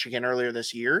on Michigan earlier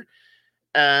this year.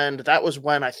 And that was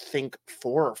when I think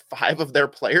 4 or 5 of their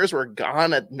players were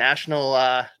gone at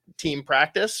national team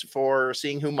practice for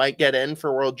seeing who might get in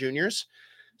for World Juniors.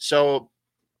 So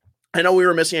I know we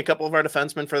were missing a couple of our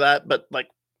defensemen for that, but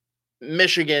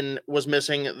Michigan was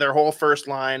missing their whole first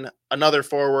line, another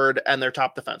forward, and their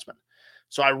top defenseman.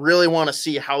 So I really want to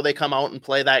see how they come out and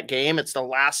play that game. It's the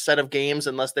last set of games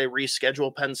unless they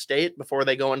reschedule Penn State before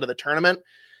they go into the tournament.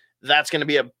 That's going to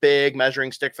be a big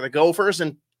measuring stick for the Gophers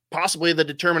and possibly the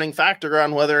determining factor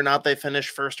on whether or not they finish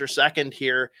first or second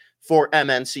here for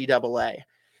MNCAA.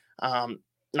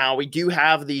 Now, we do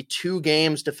have the 2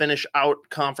 games to finish out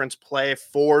conference play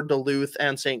for Duluth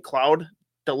and St. Cloud.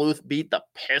 Duluth beat the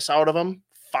piss out of them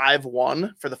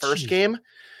 5-1 for the first game.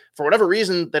 For whatever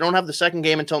reason, they don't have the second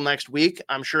game until next week.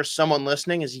 I'm sure someone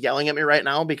listening is yelling at me right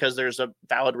now because there's a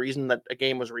valid reason that a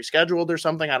game was rescheduled or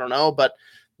something. I don't know. But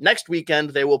next weekend,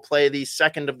 they will play the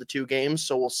second of the 2 games.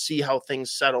 So we'll see how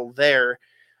things settle there.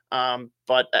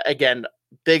 But again,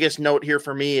 biggest note here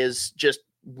for me is just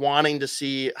wanting to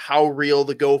see how real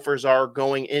the Gophers are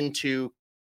going into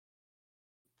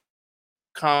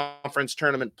conference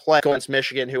tournament play against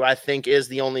Michigan, who I think is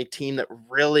the only team that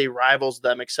really rivals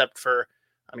them except for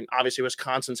I mean, obviously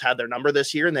Wisconsin's had their number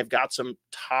this year and they've got some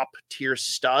top tier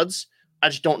studs. I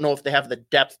just don't know if they have the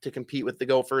depth to compete with the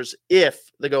Gophers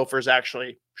if the Gophers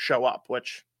actually show up,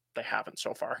 which they haven't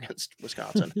so far against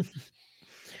Wisconsin.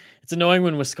 It's annoying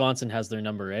when Wisconsin has their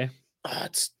number, eh?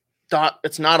 It's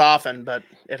not often, but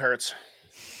it hurts.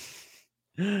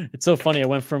 It's so funny. I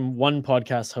went from one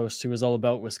podcast host who was all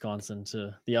about Wisconsin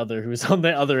to the other who was on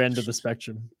the other end of the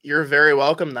spectrum. You're very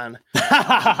welcome then.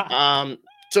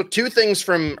 So 2 things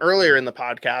from earlier in the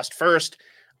podcast. First,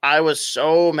 I was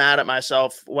so mad at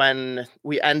myself when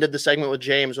we ended the segment with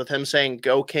James with him saying,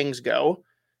 "Go Kings, go."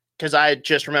 Because I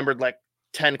just remembered like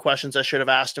 10 questions I should have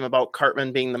asked him about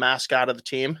Cartman being the mascot of the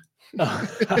team.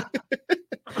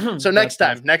 So next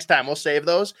time we'll save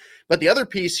those. But the other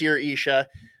piece here, Isha,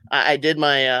 I did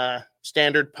my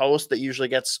standard post that usually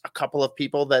gets a couple of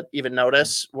people that even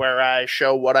notice, where I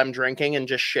show what I'm drinking and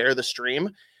just share the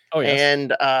stream. Oh, yes.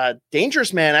 And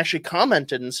Dangerous Man actually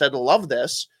commented and said, "Love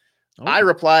this." Oh. I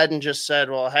replied and just said,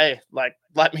 "Well, hey, like,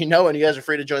 let me know when you guys are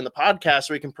free to join the podcast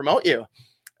so we can promote you."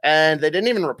 And they didn't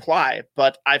even reply,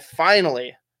 but I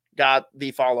finally got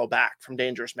the follow back from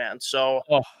Dangerous Man. So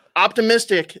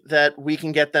optimistic that we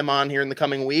can get them on here in the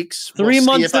coming weeks. 3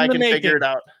 months if I in the can making. figure it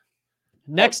out.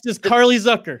 Next is Carly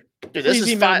Zucker. Dude, this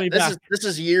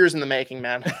is years in the making,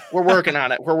 man. We're working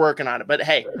on it. But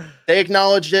hey, they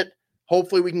acknowledged it.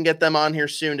 Hopefully we can get them on here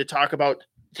soon to talk about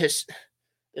this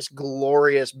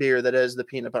glorious beer that is the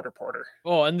peanut butter porter.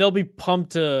 Oh, and they'll be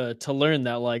pumped to learn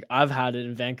that, like, I've had it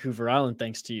in Vancouver Island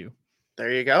thanks to you.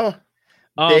 There you go.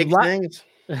 Big things.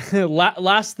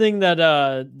 Last thing that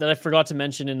I forgot to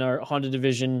mention in our Honda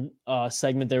Division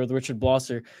segment there with Richard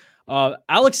Blosser,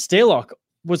 Alex Stalock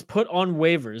was put on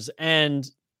waivers, and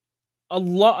a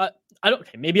lot.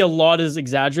 Maybe a lot is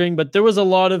exaggerating, but there was a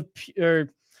lot of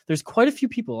there's quite a few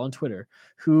people on Twitter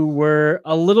who were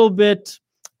a little bit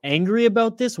angry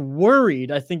about this,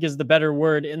 worried, I think is the better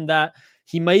word, in that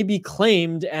he may be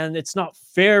claimed and it's not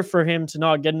fair for him to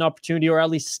not get an opportunity or at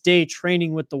least stay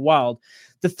training with the Wild.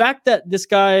 The fact that this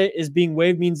guy is being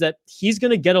waived means that he's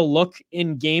going to get a look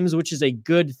in games, which is a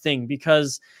good thing,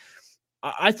 because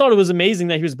I thought it was amazing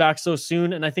that he was back so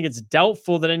soon. And I think it's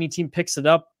doubtful that any team picks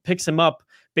him up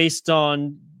based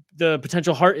on the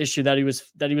potential heart issue that he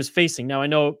was facing. Now, I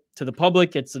know to the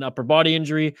public, it's an upper body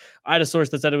injury. I had a source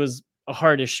that said it was a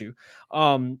heart issue.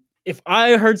 If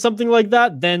I heard something like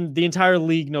that, then the entire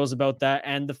league knows about that.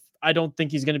 And I don't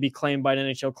think he's going to be claimed by an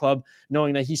NHL club,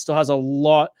 knowing that he still has a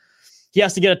lot. He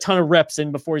has to get a ton of reps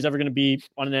in before he's ever going to be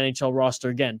on an NHL roster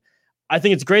again. I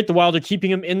think it's great the Wild are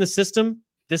keeping him in the system.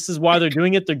 This is why they're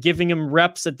doing it. They're giving him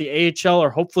reps at the AHL, or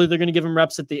hopefully they're going to give him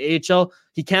reps at the AHL.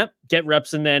 He can't get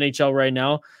reps in the NHL right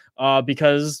now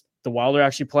because the Wild are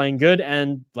actually playing good.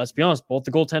 And let's be honest, both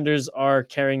the goaltenders are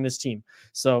carrying this team.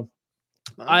 So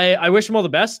I wish him all the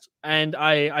best, and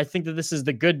I think that this is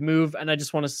the good move, and I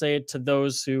just want to say it to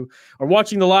those who are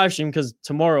watching the live stream, because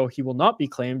tomorrow he will not be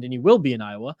claimed and he will be in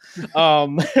Iowa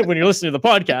when you're listening to the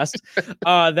podcast,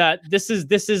 that this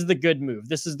is the good move.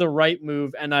 This is the right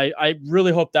move, and I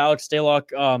really hope that Alex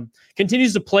Stalock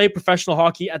continues to play professional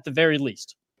hockey at the very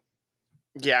least.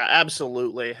 Yeah,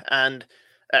 absolutely. And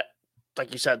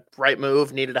like you said, right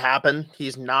move, needed to happen.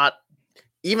 He's not,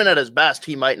 even at his best,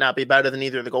 he might not be better than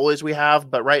either of the goalies we have,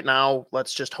 but right now,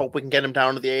 let's just hope we can get him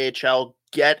down to the AHL,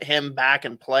 get him back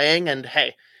and playing, and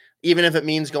hey, even if it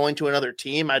means going to another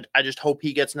team, I just hope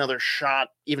he gets another shot,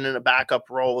 even in a backup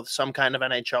role with some kind of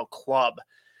NHL club.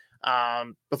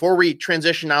 Before we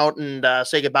transition out and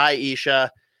say goodbye,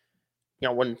 Isha,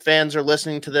 when fans are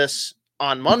listening to this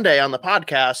on Monday on the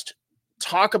podcast,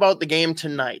 talk about the game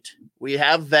tonight. We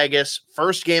have Vegas,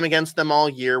 first game against them all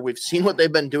year. We've seen what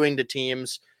they've been doing to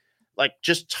teams. Like,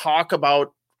 just talk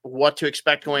about what to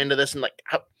expect going into this, and like,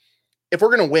 if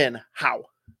we're going to win, how?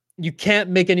 You can't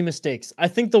make any mistakes. I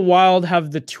think the Wild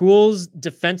have the tools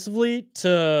defensively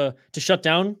to shut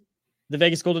down the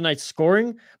Vegas Golden Knights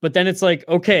scoring, but then it's like,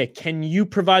 okay, can you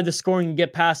provide the scoring and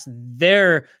get past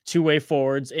their two-way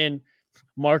forwards in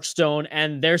Mark Stone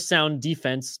and their sound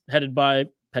defense headed by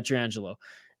Pietrangelo?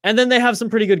 And then they have some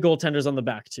pretty good goaltenders on the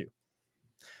back too.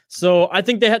 So I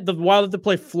think the Wild have to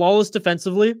play flawless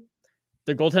defensively.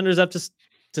 Their goaltenders have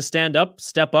to stand up,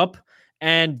 step up,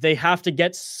 and they have to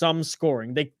get some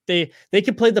scoring. They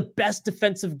can play the best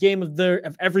defensive game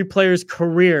of every player's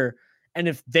career, and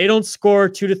if they don't score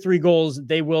 2 to 3 goals,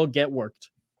 they will get worked.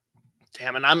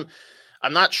 Damn, and I'm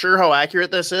not sure how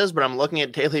accurate this is, but I'm looking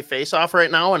at Daily Faceoff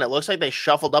right now, and it looks like they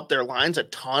shuffled up their lines a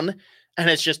ton. And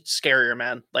it's just scarier,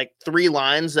 man. Like 3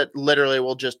 lines that literally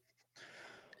will just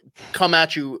come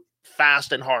at you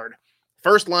fast and hard.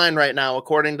 First line right now,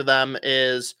 according to them,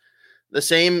 is the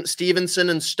same Stevenson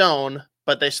and Stone,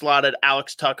 but they slotted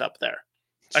Alex Tuck up there.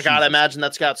 I gotta imagine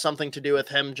that's got something to do with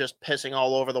him just pissing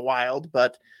all over the Wild,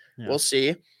 but we'll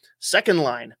see. Second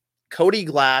line, Cody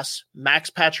Glass, Max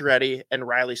Pacioretty, and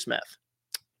Riley Smith.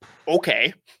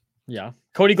 Okay. Yeah.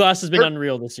 Cody Glass has been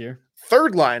unreal this year.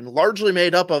 Third line, largely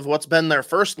made up of what's been their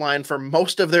first line for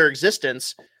most of their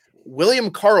existence, William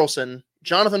Karlsson,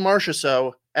 Jonathan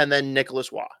Marchessault, and then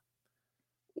Nicholas Waugh.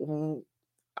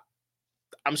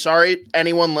 I'm sorry,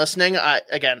 anyone listening.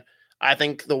 I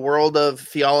think the world of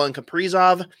Fiala and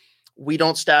Kaprizov, we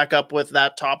don't stack up with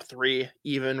that top three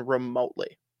even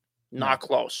remotely. Not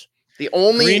close. The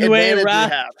only advantage we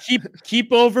have.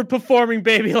 Keep overperforming,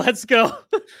 baby. Let's go.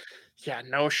 Yeah,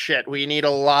 no shit. We need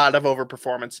a lot of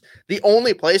overperformance. The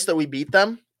only place that we beat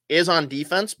them is on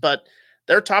defense, but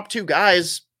their top two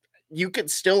guys, you could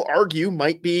still argue,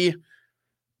 might be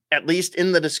at least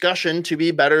in the discussion to be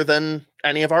better than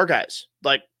any of our guys.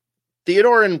 Like,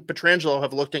 Theodore and Pietrangelo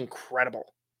have looked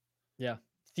incredible. Yeah.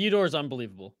 Theodore is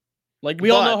unbelievable. Like, we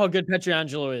all know how good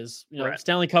Pietrangelo is. You know,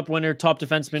 Stanley Cup winner, top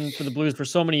defenseman for the Blues for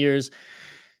so many years.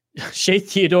 Shea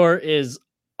Theodore is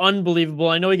unbelievable.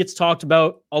 I know he gets talked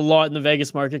about a lot in the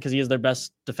Vegas market because he is their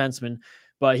best defenseman,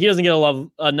 but he doesn't get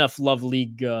enough love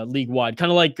league-wide.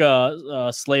 Kind of like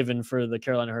Slavin for the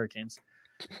Carolina Hurricanes.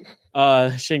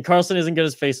 Shane Carlson isn't good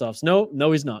as faceoffs.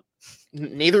 No, he's not.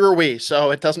 Neither are we, so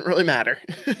it doesn't really matter.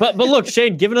 but look,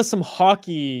 Shane, giving us some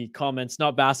hockey comments,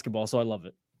 not basketball, so I love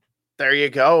it. There you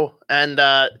go. And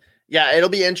it'll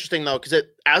be interesting though, because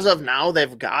as of now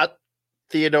they've got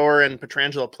Theodore and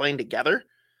Pietrangelo playing together.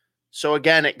 So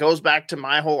again, it goes back to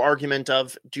my whole argument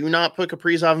of do not put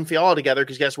Kaprizov and Fiala together,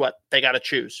 because guess what? They got to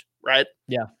choose, right?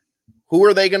 Yeah. Who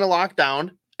are they going to lock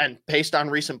down? And based on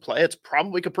recent play, it's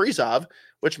probably Kaprizov,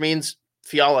 which means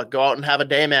Fiala, go out and have a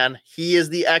day, man. He is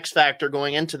the X factor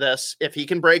going into this. If he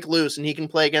can break loose and he can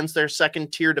play against their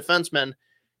second tier defenseman,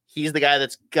 he's the guy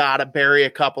that's got to bury a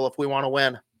couple if we want to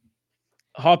win.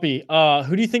 Hoppy,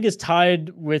 who do you think is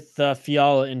tied with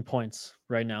Fiala in points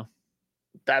right now?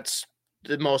 That's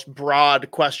the most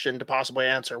broad question to possibly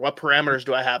answer. What parameters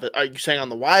do I have? Are you saying on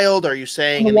the Wild? Are you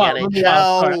saying in the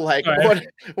NHL?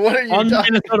 What are you on the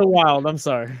Minnesota Wild? I'm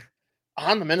sorry.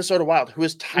 On the Minnesota Wild, who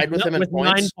is tied with him in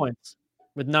points? 9 points.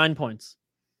 With 9 points.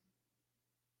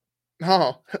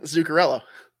 Oh, Zuccarello.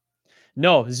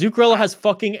 No, Zuccarello has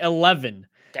fucking 11.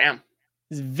 Damn.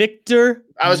 It's Victor.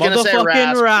 I was going to say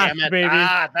Rask, baby.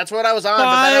 That's what I was on.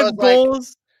 5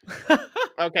 goals.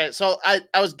 Okay, so I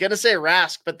was going to say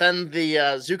Rask, but then the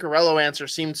Zuccarello answer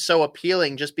seemed so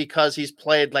appealing just because he's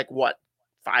played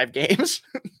 5 games?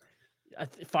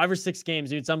 5 or 6 games,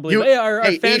 dude. It's unbelievable. Our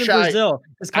fan in Brazil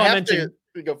is commenting.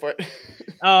 Go for it.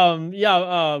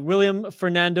 William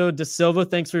Fernando da Silva,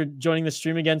 thanks for joining the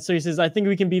stream again. So he says, I think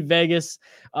we can beat Vegas,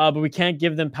 but we can't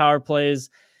give them power plays.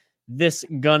 This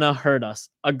gonna hurt us.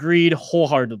 Agreed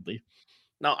wholeheartedly.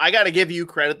 Now, I got to give you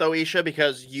credit, though, Isha,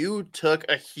 because you took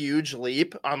a huge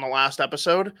leap on the last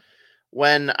episode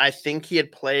when I think he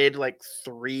had played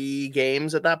 3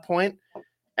 games at that point,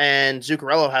 and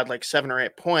Zuccarello had 7 or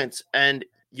 8 points, and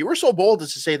you were so bold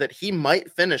as to say that he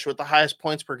might finish with the highest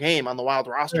points per game on the Wild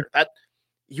roster. That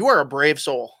you are a brave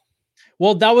soul.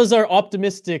 Well, that was our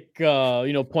optimistic,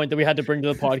 point that we had to bring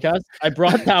to the podcast. I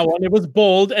brought that one. It was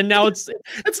bold, and now it's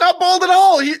not bold at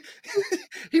all.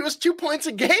 He was 2 points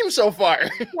a game so far.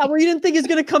 Yeah, well, you didn't think he's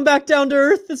going to come back down to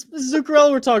earth. This is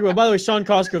Zuccarello we're talking about. By the way, Sean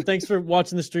Cosgrove, thanks for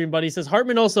watching the stream, buddy. He says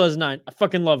Hartman also has 9. I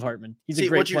fucking love Hartman. He's a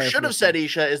great player. What you should have said,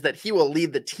 Isha, is that he will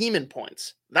lead the team in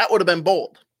points. That would have been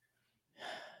bold.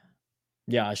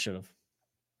 Yeah, I should have.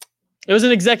 It was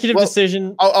an executive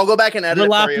decision. I'll go back and edit. We're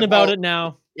laughing about it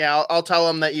now. Yeah, I'll tell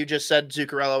him that you just said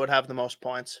Zuccarello would have the most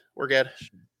points. We're good.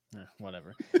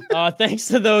 Whatever. Thanks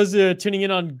to those tuning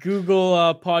in on Google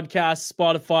Podcasts,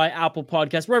 Spotify, Apple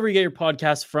Podcasts, wherever you get your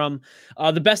podcasts from.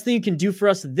 The best thing you can do for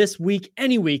us this week,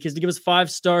 any week, is to give us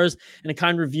 5 stars and a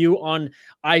kind review on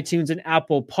iTunes and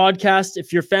Apple Podcasts.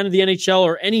 If you're a fan of the NHL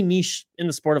or any niche in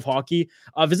the sport of hockey,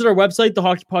 visit our website,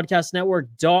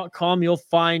 thehockeypodcastnetwork.com. You'll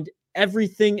find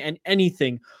everything and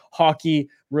anything hockey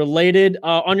related.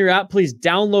 On your app, please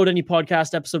download any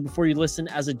podcast episode before you listen,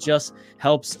 as it just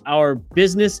helps our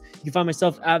business. You can find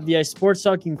myself at VI Sports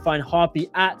Talk. You can find Hoppy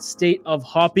at State of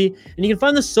Hoppy, and you can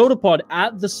find the Sota Pod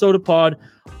at the Sota Pod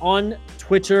on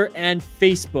Twitter and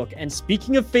Facebook. And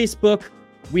speaking of Facebook,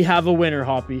 we have a winner,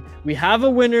 Hoppy. We have a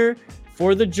winner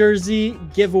for the jersey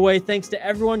giveaway. Thanks to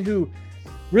everyone who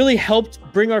really helped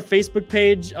bring our Facebook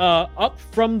page up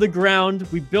from the ground.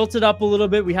 We built it up a little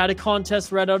bit. We had a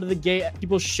contest right out of the gate.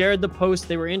 People shared the post.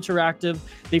 They were interactive.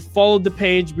 They followed the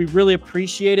page. We really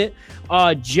appreciate it.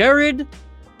 Jared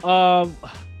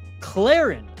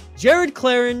Claren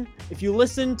if you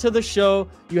listen to the show,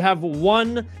 you have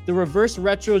won the reverse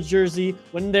retro jersey.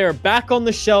 When they're back on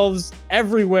the shelves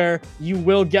everywhere, you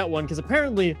will get one. Because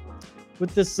apparently,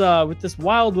 with these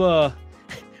wild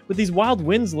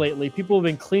wins lately, people have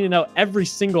been cleaning out every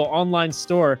single online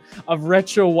store of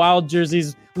retro Wild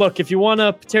jerseys. Look, if you want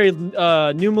a Terry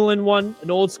Newmelin one,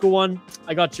 an old school one,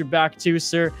 I got your back too,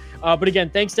 sir. But again,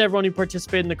 thanks to everyone who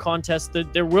participated in the contest.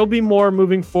 There will be more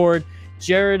moving forward.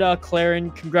 Jared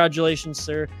Claren, congratulations,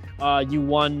 sir. You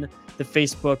won the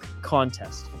Facebook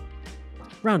contest.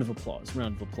 Round of applause.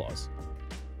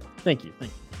 Thank you.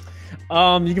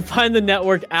 You can find the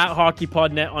network at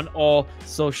HockeyPodNet on all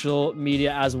social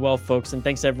media as well, folks. And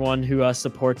thanks to everyone who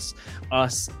supports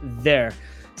us there.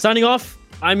 Signing off,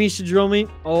 I'm Isha Dromi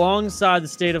alongside the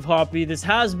State of Hoppy. This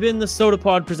has been the Sota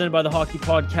Pod presented by the Hockey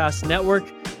Podcast Network.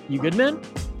 You good, man?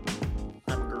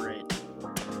 I'm great.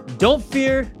 Don't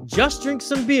fear, just drink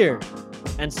some beer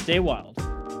and stay wild.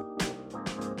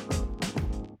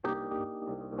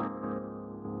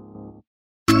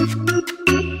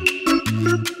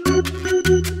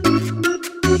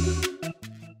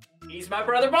 He's my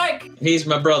brother Mike. He's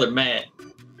my brother Matt.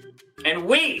 And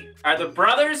we are the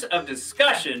Brothers of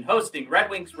Discussion, hosting Red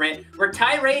Wings Rant, where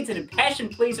tirades and impassioned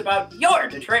pleas about your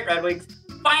Detroit Red Wings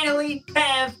finally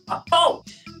have a home.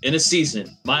 In a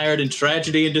season mired in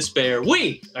tragedy and despair,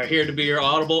 we are here to be your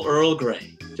audible Earl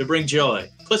Grey, to bring joy,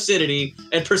 placidity,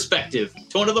 and perspective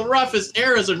to one of the roughest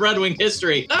eras in Red Wing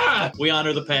history. We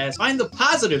honor the past, find the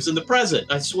positives in the present.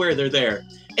 I swear they're there.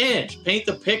 And paint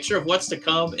the picture of what's to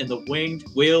come in the Winged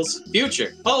Wheels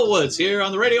future. Paul Woods here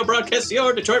on the radio broadcast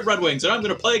your Detroit Red Wings, and I'm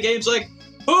going to play games like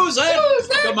Who's That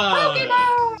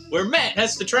Pokemon? Where Matt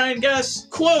has to try and guess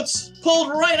quotes pulled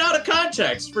right out of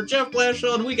context for Jeff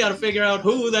Blashill, and we got to figure out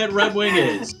who that Red Wing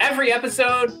is. Every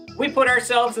episode, we put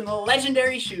ourselves in the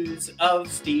legendary shoes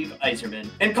of Steve Yzerman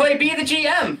and play Be the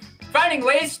GM, finding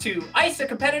ways to ice a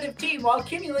competitive team while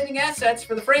accumulating assets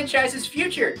for the franchise's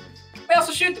future. We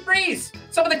also shoot the breeze.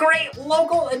 Some of the great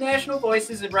local and national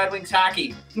voices in Red Wings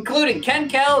hockey, including Ken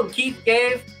Kell and Keith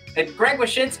Gave, and Greg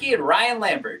Wyshynski and Ryan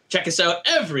Lambert. Check us out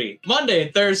every Monday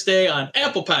and Thursday on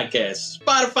Apple Podcasts,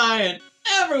 Spotify, and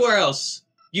everywhere else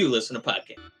you listen to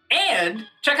podcasts. And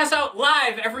check us out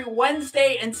live every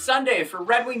Wednesday and Sunday for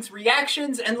Red Wings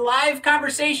reactions and live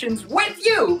conversations with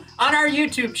you on our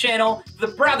YouTube channel, The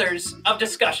Brothers of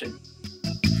Discussion.